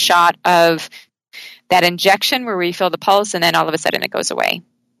that quick shot of that injection where we feel the pulse and then all of a sudden it goes away.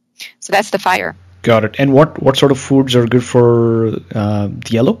 So that's the fire. Got it. And what sort of foods are good for the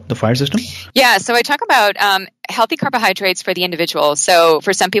yellow, the fire system? Yeah, so I talk about healthy carbohydrates for the individual. So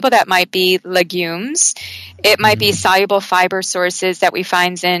for some people that might be legumes. It might be soluble fiber sources that we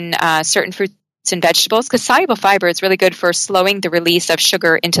find in certain fruits and vegetables, because soluble fiber is really good for slowing the release of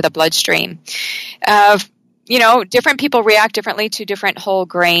sugar into the bloodstream. Different people react differently to different whole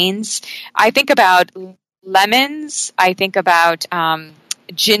grains. I think about lemons. I think about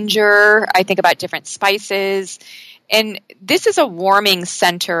ginger. I think about different spices. And this is a warming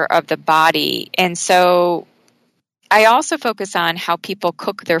center of the body. And so I also focus on how people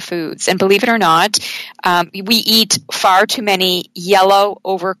cook their foods. And believe it or not, we eat far too many yellow,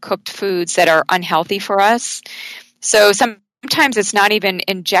 overcooked foods that are unhealthy for us. So sometimes it's not even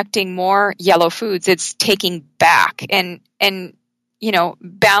injecting more yellow foods. It's taking back and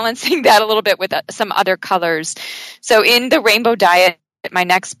balancing that a little bit with some other colors. So in the Rainbow Diet, my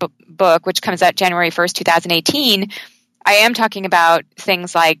next book, which comes out January 1st, 2018, I am talking about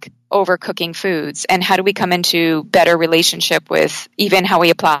things like overcooking foods and how do we come into better relationship with even how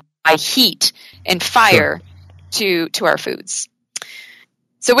we apply heat and fire to our foods.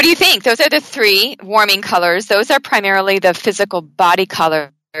 So what do you think? Those are the three warming colors. Those are primarily the physical body colors.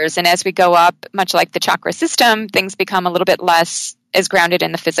 And as we go up, much like the chakra system, things become a little bit less as grounded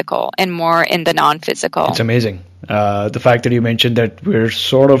in the physical and more in the non-physical. It's amazing. The fact that you mentioned that we're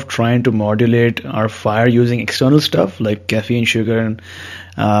sort of trying to modulate our fire using external stuff like caffeine, sugar, and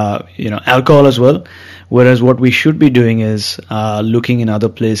alcohol as well. Whereas what we should be doing is looking in other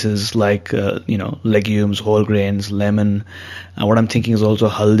places like legumes, whole grains, lemon. What I'm thinking is also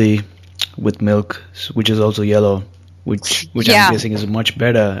haldi with milk, which is also yellow, which I'm guessing is much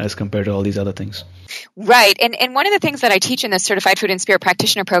better as compared to all these other things. Right. And one of the things that I teach in the Certified Food and Spirit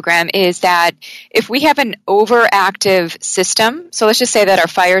Practitioner program is that if we have an overactive system, so let's just say that our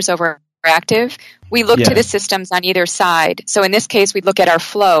fire is overactive, we look to the systems on either side. So in this case, we'd look at our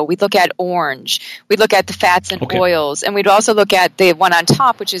flow, we'd look at orange, we'd look at the fats and oils, and we'd also look at the one on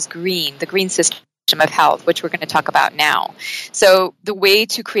top, which is green, the green system of health, which we're going to talk about now. So the way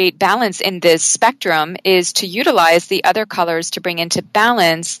to create balance in this spectrum is to utilize the other colors to bring into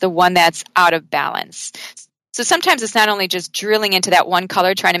balance the one that's out of balance. So sometimes it's not only just drilling into that one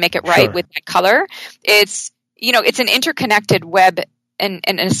color, trying to make it right with that color. It's an interconnected web and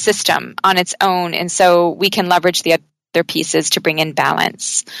a system on its own. And so we can leverage the other pieces to bring in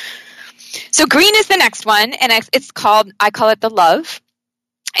balance. So green is the next one, and I call it the love.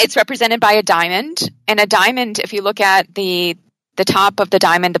 It's represented by a diamond, and a diamond, if you look at the top of the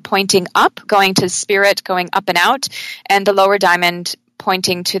diamond, the pointing up, going to spirit, going up and out, and the lower diamond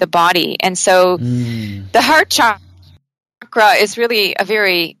pointing to the body. And so the heart chakra is really a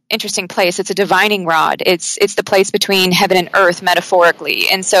very interesting place. It's a divining rod. It's the place between heaven and earth, metaphorically.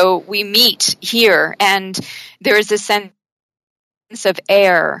 And so we meet here, and there is this sense of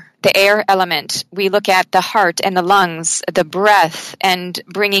air, the air element. We look at the heart and the lungs, the breath, and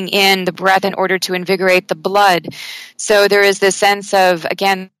bringing in the breath in order to invigorate the blood. So there is this sense of,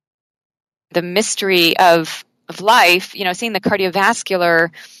 again, the mystery of life, seeing the cardiovascular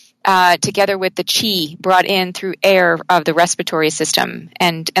together with the chi brought in through air of the respiratory system,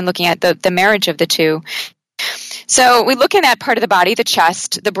 and looking at the marriage of the two. So we look in that part of the body, the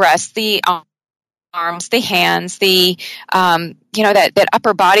chest, the breast, the arms, the hands, that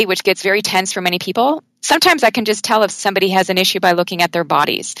upper body, which gets very tense for many people. Sometimes I can just tell if somebody has an issue by looking at their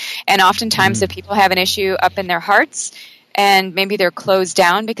bodies. And oftentimes if people have an issue up in their hearts, and maybe they're closed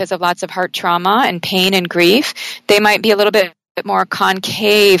down because of lots of heart trauma and pain and grief, they might be a little bit more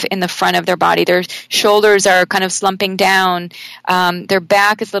concave in the front of their body. Their shoulders are kind of slumping down. Their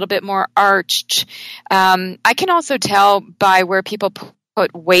back is a little bit more arched. I can also tell by where people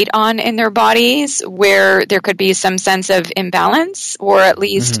put weight on in their bodies, where there could be some sense of imbalance, or at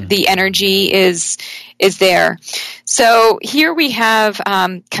least the energy is there. So here we have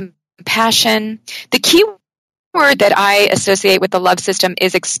compassion. The key word that I associate with the love system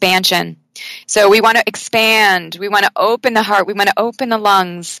is expansion. So we want to expand. We want to open the heart. We want to open the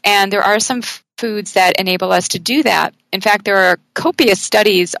lungs. And there are some foods that enable us to do that. In fact, there are copious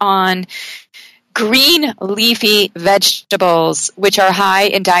studies on green leafy vegetables, which are high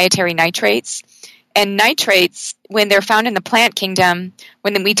in dietary nitrates. And nitrates, when they're found in the plant kingdom,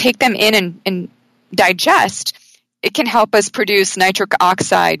 when we take them in and digest, it can help us produce nitric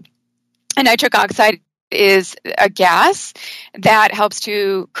oxide. And nitric oxide is a gas that helps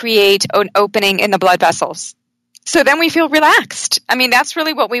to create an opening in the blood vessels. So then we feel relaxed. I mean, that's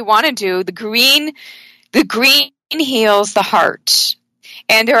really what we want to do. The green heals the heart.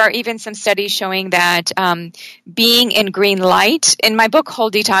 And there are even some studies showing that being in green light, in my book, Whole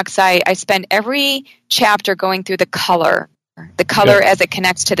Detox, I spend every chapter going through the color as it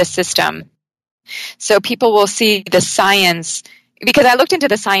connects to the system. So people will see the science, because I looked into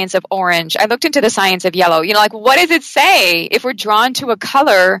the science of orange. I looked into the science of yellow. What does it say? If we're drawn to a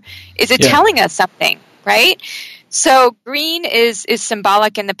color, is it telling us something, right? So green is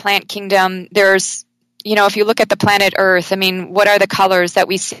symbolic in the plant kingdom. There's if you look at the planet Earth, what are the colors that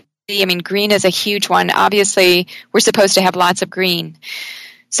we see? Green is a huge one. Obviously, we're supposed to have lots of green.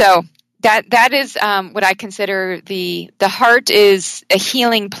 So that is what I consider the heart is a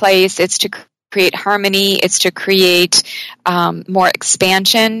healing place. It's to create harmony. It's to create more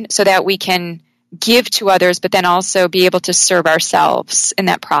expansion so that we can give to others, but then also be able to serve ourselves in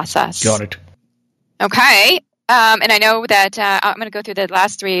that process. Got it. Okay. And I know that I'm going to go through the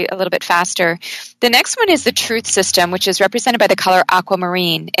last three a little bit faster. The next one is the truth system, which is represented by the color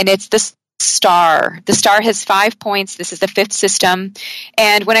aquamarine. And it's the star. The star has 5 points. This is the fifth system.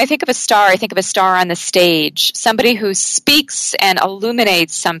 And when I think of a star, I think of a star on the stage, somebody who speaks and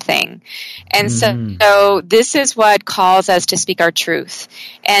illuminates something. And so this is what calls us to speak our truth.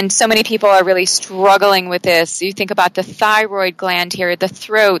 And so many people are really struggling with this. You think about the thyroid gland here, the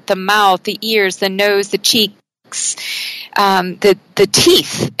throat, the mouth, the ears, the nose, the cheeks, the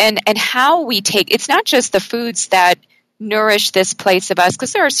teeth, and how we take. It's not just the foods that nourish this place of us,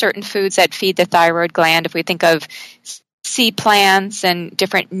 because there are certain foods that feed the thyroid gland. If we think of sea plants and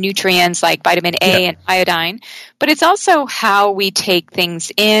different nutrients like vitamin A and iodine, but it's also how we take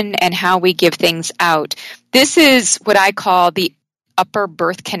things in and how we give things out. This is what I call the upper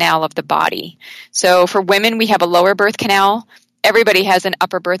birth canal of the body. So for women, we have a lower birth canal. Everybody has an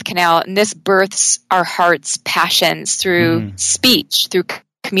upper birth canal, and this births our heart's passions through speech, through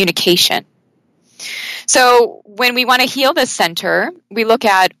communication. So when we want to heal this center, we look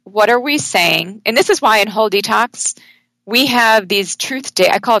at what are we saying, and this is why in Whole Detox, we have these truth day.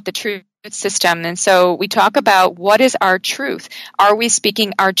 I call it the truth system. And so we talk about what is our truth. Are we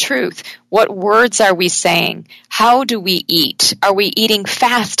speaking our truth? What words are we saying? How do we eat? Are we eating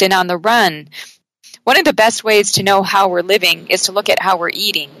fast and on the run? One of the best ways to know how we're living is to look at how we're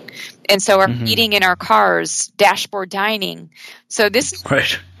eating. And so we're eating in our cars, dashboard dining. So this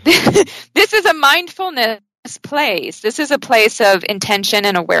this is a mindfulness place. This is a place of intention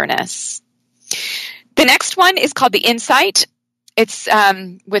and awareness. The next one is called the insight. It's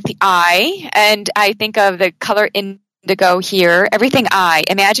with the I, and I think of the color indigo here. Everything I,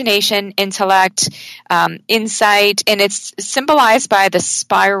 imagination, intellect, insight, and it's symbolized by the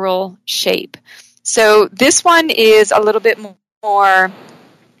spiral shape. So this one is a little bit more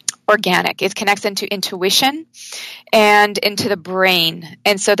organic. It connects into intuition and into the brain.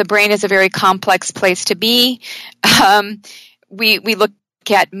 And so the brain is a very complex place to be. We look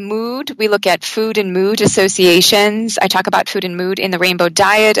at mood. We look at food and mood associations. I talk about food and mood in the Rainbow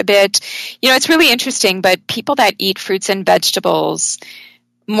Diet a bit. You know, it's really interesting, but people that eat fruits and vegetables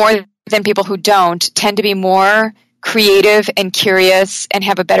more than people who don't tend to be more creative and curious and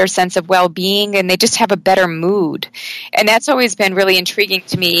have a better sense of well-being, and they just have a better mood. And that's always been really intriguing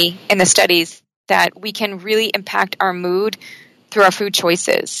to me in the studies, that we can really impact our mood through our food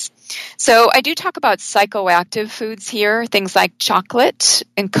choices. So I do talk about psychoactive foods here, things like chocolate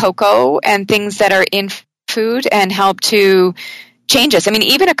and cocoa and things that are in food and help to change us. I mean,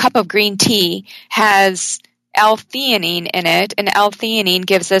 even a cup of green tea has L-theanine in it, and L-theanine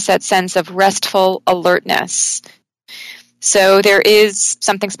gives us that sense of restful alertness. So there is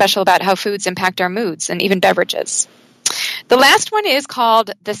something special about how foods impact our moods, and even beverages. The last one is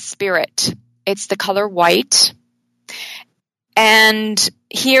called the spirit. It's the color white. And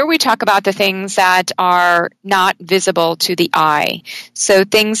here we talk about the things that are not visible to the eye. So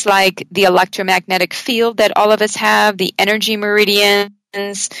things like the electromagnetic field that all of us have, the energy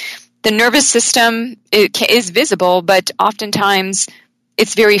meridians, the nervous system is visible, but oftentimes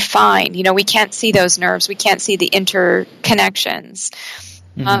it's very fine. You know, we can't see those nerves. We can't see the interconnections.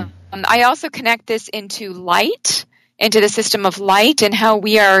 I also connect this into light, into the system of light, and how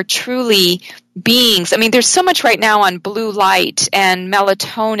we are truly beings. I mean, there's so much right now on blue light and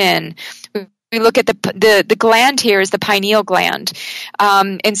melatonin. We look at the gland here is the pineal gland.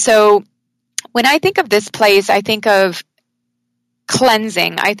 And so when I think of this place, I think of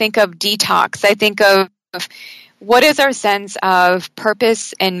cleansing. I think of detox. I think of what is our sense of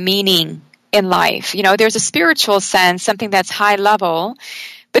purpose and meaning in life. You know, there's a spiritual sense, something that's high level,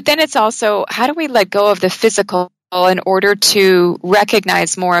 but then it's also, how do we let go of the physical in order to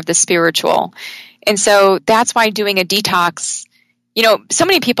recognize more of the spiritual? And so that's why doing a detox, you know, so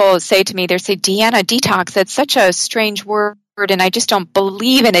many people say to me, they say, Deanna, detox, that's such a strange word, and I just don't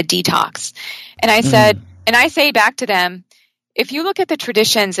believe in a detox. And I said, and I say back to them, if you look at the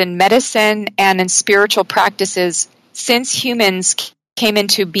traditions in medicine and in spiritual practices since humans came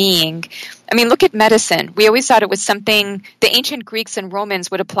into being, I mean, look at medicine. We always thought it was something, the ancient Greeks and Romans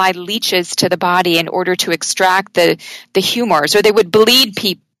would apply leeches to the body in order to extract the humors, or they would bleed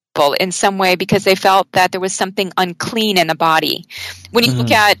people in some way because they felt that there was something unclean in the body. When you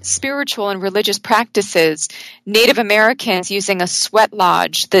look at spiritual and religious practices, Native Americans using a sweat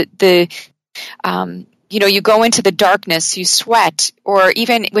lodge, you know, you go into the darkness, you sweat, or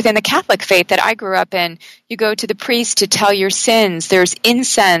even within the Catholic faith that I grew up in, you go to the priest to tell your sins. There's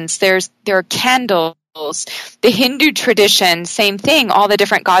incense, there are candles. The Hindu tradition, same thing, all the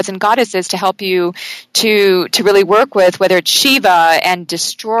different gods and goddesses to help you to really work with, whether it's Shiva and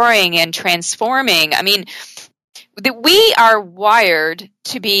destroying and transforming. I mean, we are wired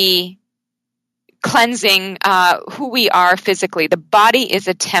to be cleansing who we are physically. The body is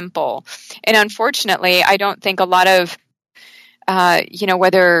a temple. And unfortunately, I don't think a lot of,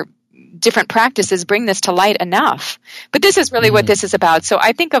 whether different practices bring this to light enough. But this is really what this is about. So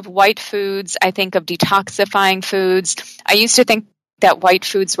I think of white foods. I think of detoxifying foods. I used to think that white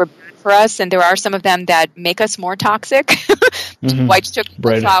foods were bad for us, and there are some of them that make us more toxic. White sugar,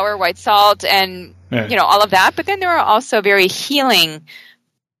 white flour, white salt, and all of that. But then there are also very healing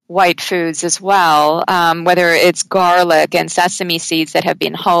white foods as well, whether it's garlic and sesame seeds that have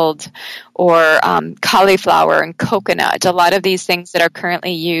been hulled, or cauliflower and coconut, a lot of these things that are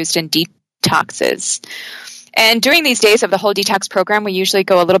currently used in detoxes. And during these days of the whole detox program, we usually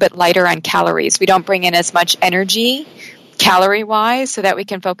go a little bit lighter on calories. We don't bring in as much energy calorie-wise, so that we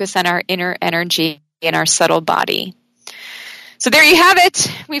can focus on our inner energy in our subtle body. So there you have it.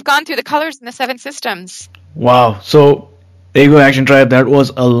 We've gone through the colors and the 7 systems. Wow. So there you go, Action Tribe. That was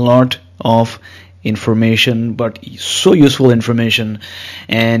a lot of information, but so useful information.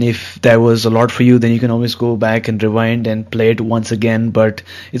 And if that was a lot for you, then you can always go back and rewind and play it once again. But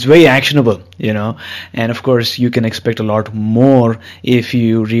it's very actionable, and of course you can expect a lot more if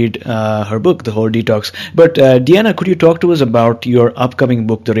you read her book, The Whole Detox. But Deanna, could you talk to us about your upcoming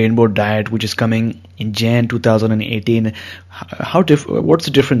book, The Rainbow Diet, which is coming in Jan 2018? What's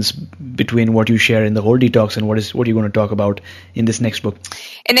the difference between what you share in The Whole Detox and what are you going to talk about in this next book?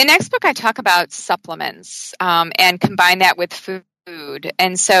 In the next book, I talk about supplements and combine that with food.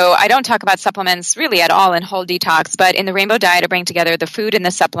 And so I don't talk about supplements really at all in Whole Detox, but in the Rainbow Diet, I bring together the food and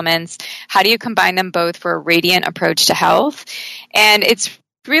the supplements. How do you combine them both for a radiant approach to health? And it's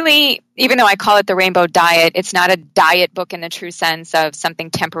really, even though I call it the Rainbow Diet, it's not a diet book in the true sense of something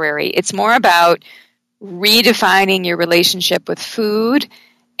temporary. It's more about redefining your relationship with food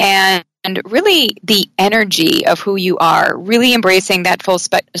and really the energy of who you are, really embracing that full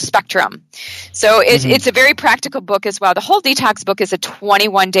spectrum. So it's a very practical book as well. The Whole Detox book is a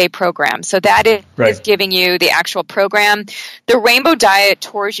 21-day program. So that is giving you the actual program. The Rainbow Diet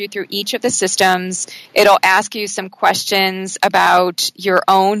tours you through each of the systems. It'll ask you some questions about your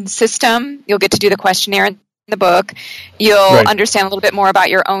own system. You'll get to do the questionnaire in the book. You'll understand a little bit more about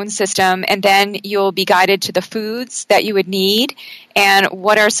your own system, and then you'll be guided to the foods that you would need and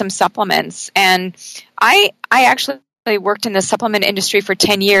what are some supplements. And I actually worked in the supplement industry for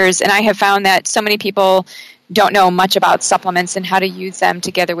 10 years, and I have found that so many people don't know much about supplements and how to use them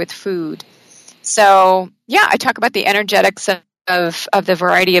together with food. So I talk about the energetics of the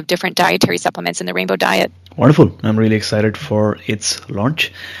variety of different dietary supplements in the Rainbow Diet. Wonderful. I'm really excited for its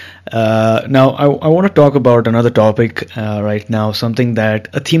launch. Now, I want to talk about another topic right now, a theme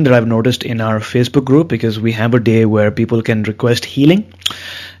that I've noticed in our Facebook group, because we have a day where people can request healing,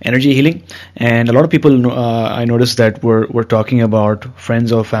 energy healing, and a lot of people, I noticed that we're talking about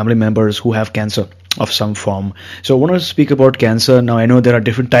friends or family members who have cancer of some form. So I want to speak about cancer. Now, I know there are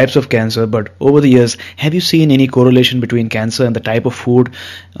different types of cancer, but over the years, have you seen any correlation between cancer and the type of food,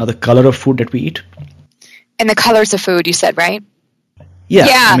 the color of food that we eat? And the colors of food, you said, right? Yeah,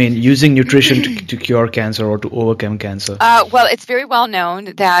 I mean, using nutrition to cure cancer or to overcome cancer. Well, it's very well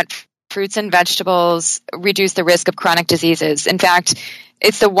known that fruits and vegetables reduce the risk of chronic diseases. In fact,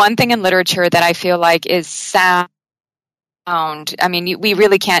 it's the one thing in literature that I feel like is sound. I mean, we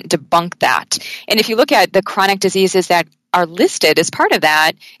really can't debunk that. And if you look at the chronic diseases that are listed as part of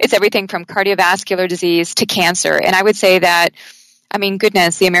that, it's everything from cardiovascular disease to cancer. And I would say that, I mean,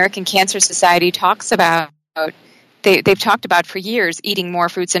 goodness, the American Cancer Society talks about they've talked about for years eating more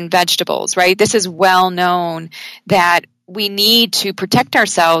fruits and vegetables, right? This is well known that we need to protect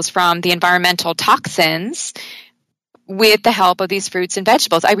ourselves from the environmental toxins with the help of these fruits and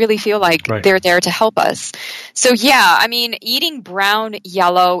vegetables. I really feel like they're there to help us. So I mean, eating brown,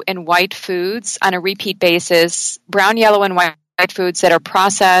 yellow, and white foods on a repeat basis, brown, yellow, and white foods that are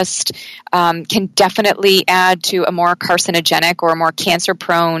processed can definitely add to a more carcinogenic or a more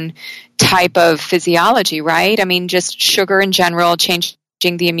cancer-prone type of physiology, right? I mean, just sugar in general, changing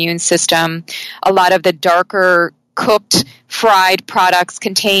the immune system. A lot of the darker cooked, fried products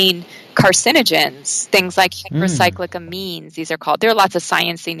contain carcinogens, things like heterocyclic amines, these are called. There are lots of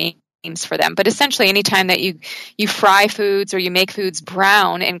sciencey names for them, but essentially anytime that you fry foods or you make foods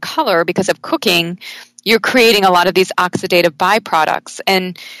brown in color because of cooking, you're creating a lot of these oxidative byproducts.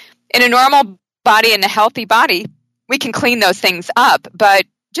 And in a normal body, in a healthy body, we can clean those things up, but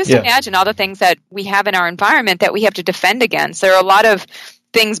just imagine all the things that we have in our environment that we have to defend against. There are a lot of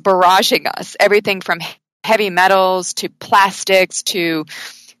things barraging us, everything from heavy metals to plastics to,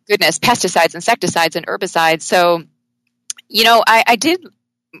 goodness, pesticides, insecticides, and herbicides. So, I did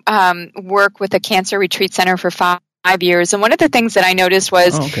work with a cancer retreat center for 5 years. And one of the things that I noticed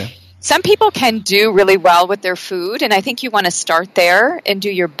was Some people can do really well with their food, and I think you want to start there and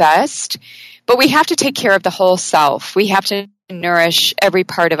do your best. But we have to take care of the whole self. We have to nourish every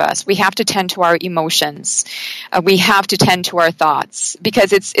part of us. We have to tend to our emotions. We have to tend to our thoughts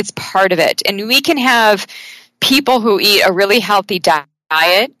because it's part of it. And we can have people who eat a really healthy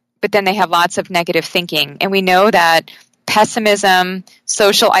diet, but then they have lots of negative thinking. And we know that pessimism,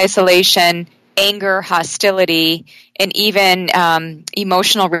 social isolation, anger, hostility, and even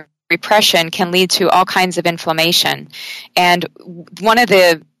emotional repression can lead to all kinds of inflammation. And one of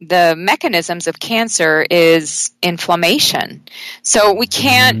the mechanisms of cancer is inflammation. So we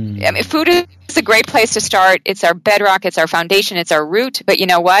can't, I mean, food is a great place to start. It's our bedrock, it's our foundation, it's our root. But you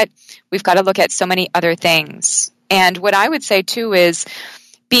know what? We've got to look at so many other things. And what I would say too is,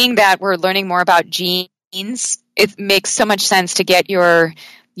 being that we're learning more about genes, it makes so much sense to get your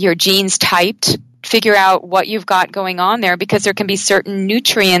genes typed, figure out what you've got going on there, because there can be certain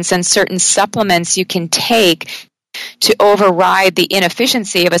nutrients and certain supplements you can take to override the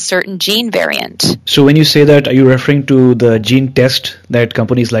inefficiency of a certain gene variant. So when you say that, are you referring to the gene test that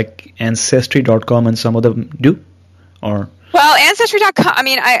companies like Ancestry.com and some of them do? Or well, Ancestry.com, I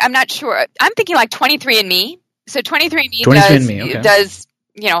mean, I'm not sure. I'm thinking like 23andMe. So 23andMe does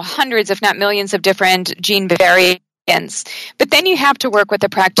hundreds, if not millions, of different gene variants. But then you have to work with a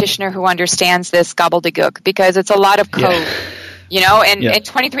practitioner who understands this gobbledygook, because it's a lot of code, and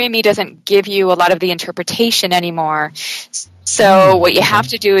 23andMe doesn't give you a lot of the interpretation anymore. So what you have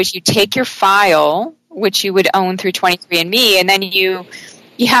to do is you take your file, which you would own through 23andMe, and then you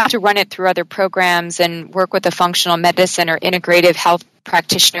have to run it through other programs and work with a functional medicine or integrative health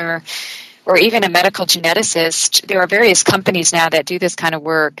practitioner, or even a medical geneticist. There are various companies now that do this kind of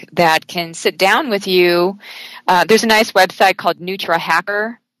work that can sit down with you. There's a nice website called Nutra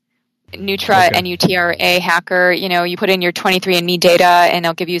Hacker, Nutra Hacker. You put in your 23andMe data, and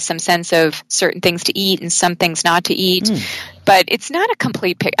they'll give you some sense of certain things to eat and some things not to eat. But it's not a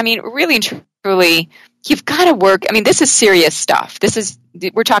complete pick. I mean, really and truly, you've got to work. I mean, this is serious stuff.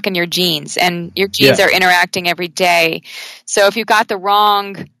 We're talking your genes, and your genes are interacting every day. So if you've got the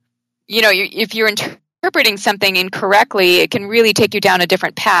wrong, if you're interpreting something incorrectly, it can really take you down a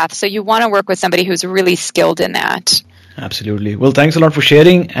different path. So you want to work with somebody who's really skilled in that. Absolutely. Well, thanks a lot for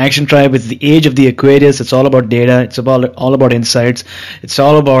sharing. Action Tribe is the age of the Aquarius. It's all about data. It's all about insights. It's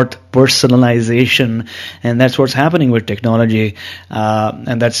all about personalization, and that's what's happening with technology.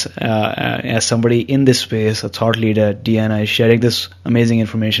 And that's as somebody in this space, a thought leader, Deanna is sharing this amazing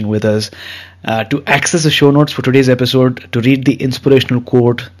information with us. To access the show notes for today's episode, to read the inspirational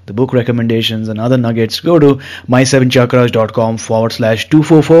quote, the book recommendations, and other nuggets, go to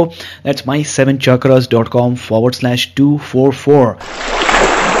my7chakras.com/244. That's my7chakras.com/244.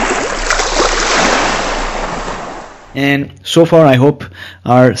 And so far, I hope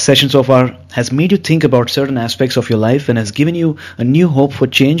our session so far has made you think about certain aspects of your life and has given you a new hope for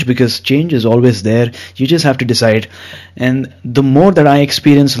change, because change is always there. You just have to decide. And the more that I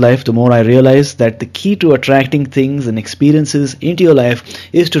experience life, the more I realize that the key to attracting things and experiences into your life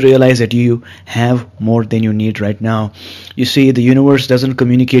is to realize that you have more than you need right now. You see, the universe doesn't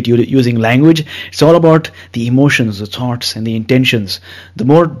communicate using language. It's all about the emotions, the thoughts, and the intentions. The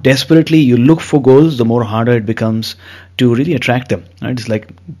more desperately you look for goals, the more harder it becomes to really attract them. Right? It's like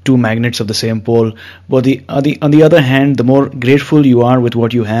two magnets of the same pole. But on the other hand, the more grateful you are with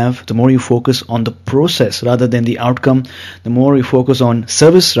what you have, the more you focus on the process rather than the outcome. The more you focus on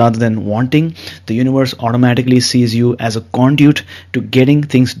service rather than wanting, the universe automatically sees you as a conduit to getting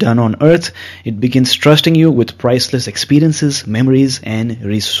things done on earth. It begins trusting you with priceless experiences, memories, and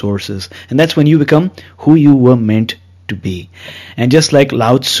resources. And that's when you become who you were meant to be. And just like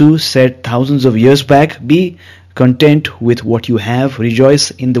Lao Tzu said thousands of years back, be content with what you have,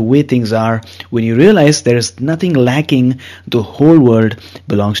 rejoice in the way things are. When you realize there is nothing lacking, the whole world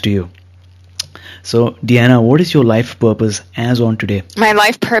belongs to you. So, Deanna, what is your life purpose as on today? My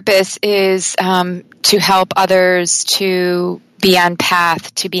life purpose is to help others to be on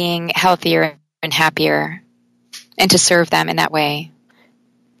path to being healthier and happier, and to serve them in that way.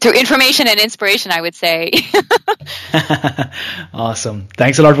 Through information and inspiration, I would say. Awesome.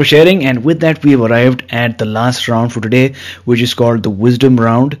 Thanks a lot for sharing. And with that, we've arrived at the last round for today, which is called the Wisdom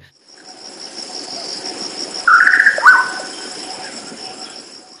Round.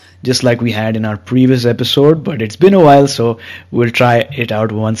 Just like we had in our previous episode, but it's been a while, so we'll try it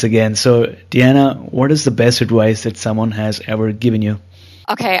out once again. So, Deanna, what is the best advice that someone has ever given you?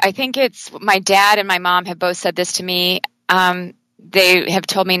 Okay, I think it's my dad and my mom have both said this to me. They have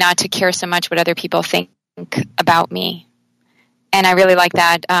told me not to care so much what other people think about me. And I really like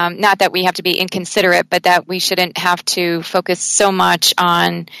that. Not that we have to be inconsiderate, but that we shouldn't have to focus so much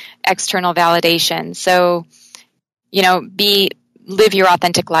on external validation. So, live your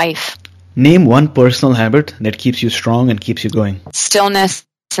authentic life. Name one personal habit that keeps you strong and keeps you going. Stillness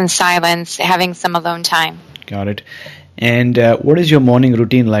and silence, having some alone time. Got it. And what is your morning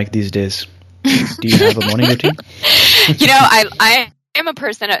routine like these days? Do you have a morning routine? I am a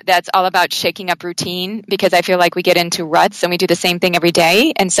person that's all about shaking up routine because I feel like we get into ruts and we do the same thing every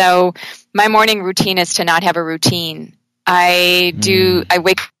day. And so my morning routine is to not have a routine. I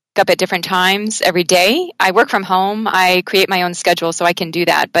wake up at different times every day. I work from home. I create my own schedule so I can do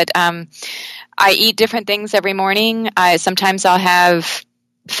that. But I eat different things every morning. Sometimes I'll have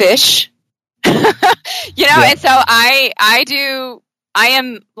fish, and so I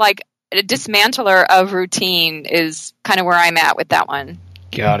am like a dismantler of routine is kind of where I'm at with that one.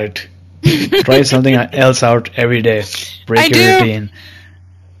 Got it. Try something else out every day. Break your routine.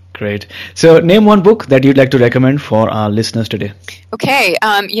 Great. So name one book that you'd like to recommend for our listeners today. Okay.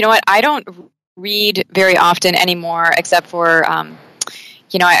 You know what? I don't read very often anymore, except for,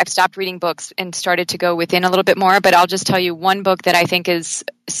 I've stopped reading books and started to go within a little bit more, but I'll just tell you one book that I think is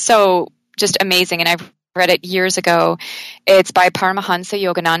so just amazing, and I've read it years ago. It's by Paramahansa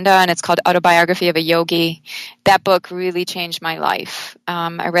Yogananda, and it's called Autobiography of a Yogi. That book really changed my life.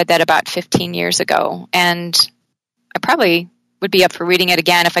 I read that about 15 years ago, and I probably would be up for reading it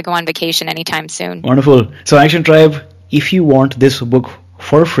again if I go on vacation anytime soon. Wonderful. So Action Tribe, if you want this book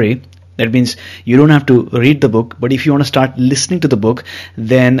for free, that means you don't have to read the book, but if you want to start listening to the book,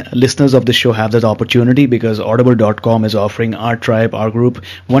 then listeners of the show have that opportunity because audible.com is offering our tribe, our group,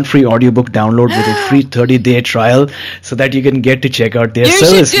 one free audiobook download with a free 30-day trial so that you can get to check out their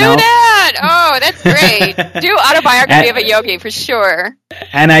service. You should do that! Oh, that's great. Do Autobiography of a Yogi for sure.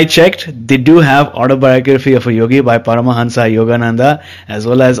 And I checked, they do have Autobiography of a Yogi by Paramahansa Yogananda, as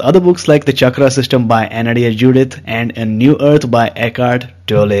well as other books like The Chakra System by Anadia Judith and A New Earth by Eckhart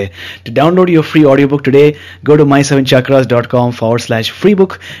Tolle. To download your free audiobook today, go to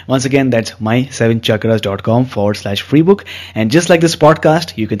my7chakras.com/freebook. Once again, that's my7chakras.com/freebook. And just like this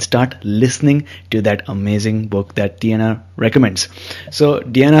podcast, you can start listening to that amazing book that Deanna recommends. So,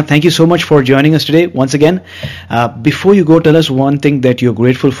 Deanna, thank you so much for joining us today. Once again, before you go, tell us one thing that you're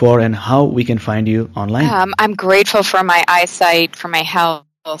grateful for and how we can find you online. I'm grateful for my eyesight, for my health.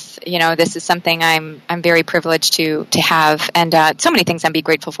 This is something I'm very privileged to have, and so many things I'd be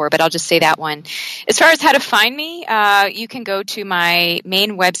grateful for, but I'll just say that one. As far as how to find me, you can go to my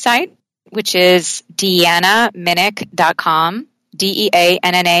main website, which is deannaminich.com.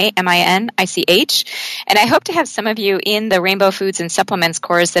 DeannaMinich, and I hope to have some of you in the Rainbow Foods and Supplements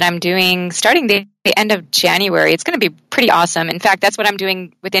course that I'm doing starting the end of January. It's going to be pretty awesome. In fact, that's what I'm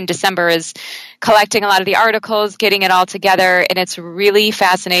doing within December is collecting a lot of the articles, getting it all together, and it's really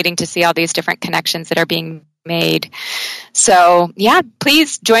fascinating to see all these different connections that are being made. So, yeah,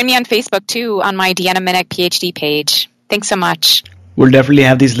 please join me on Facebook too on my Deanna Minich PhD page. Thanks so much. We'll definitely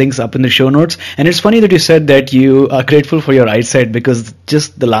have these links up in the show notes. And it's funny that you said that you are grateful for your eyesight because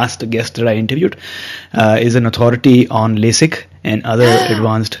just the last guest that I interviewed is an authority on LASIK and other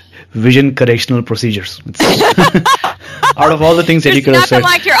advanced vision correctional procedures. Out of all the things that you could have said.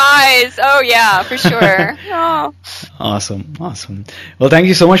 Nothing like your eyes. Oh, yeah, for sure. Oh. Awesome. Well, thank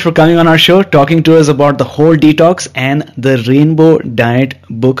you so much for coming on our show, talking to us about the whole detox and the Rainbow Diet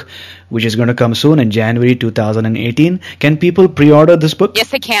book, which is going to come soon in January 2018. Can people pre-order this book? Yes,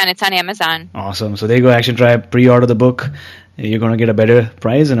 they can. It's on Amazon. Awesome. So there you go, Action Tribe. Pre-order the book. You're going to get a better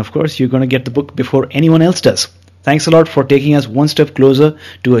price. And of course, you're going to get the book before anyone else does. Thanks a lot for taking us one step closer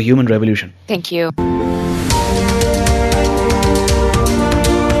to a human revolution. Thank you.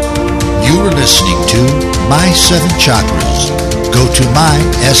 You were listening to My 7 Chakras. Go to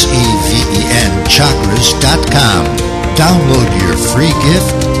mysevenchakras.com. Download your free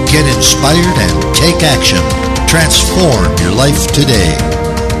gift, get inspired, and take action. Transform your life today.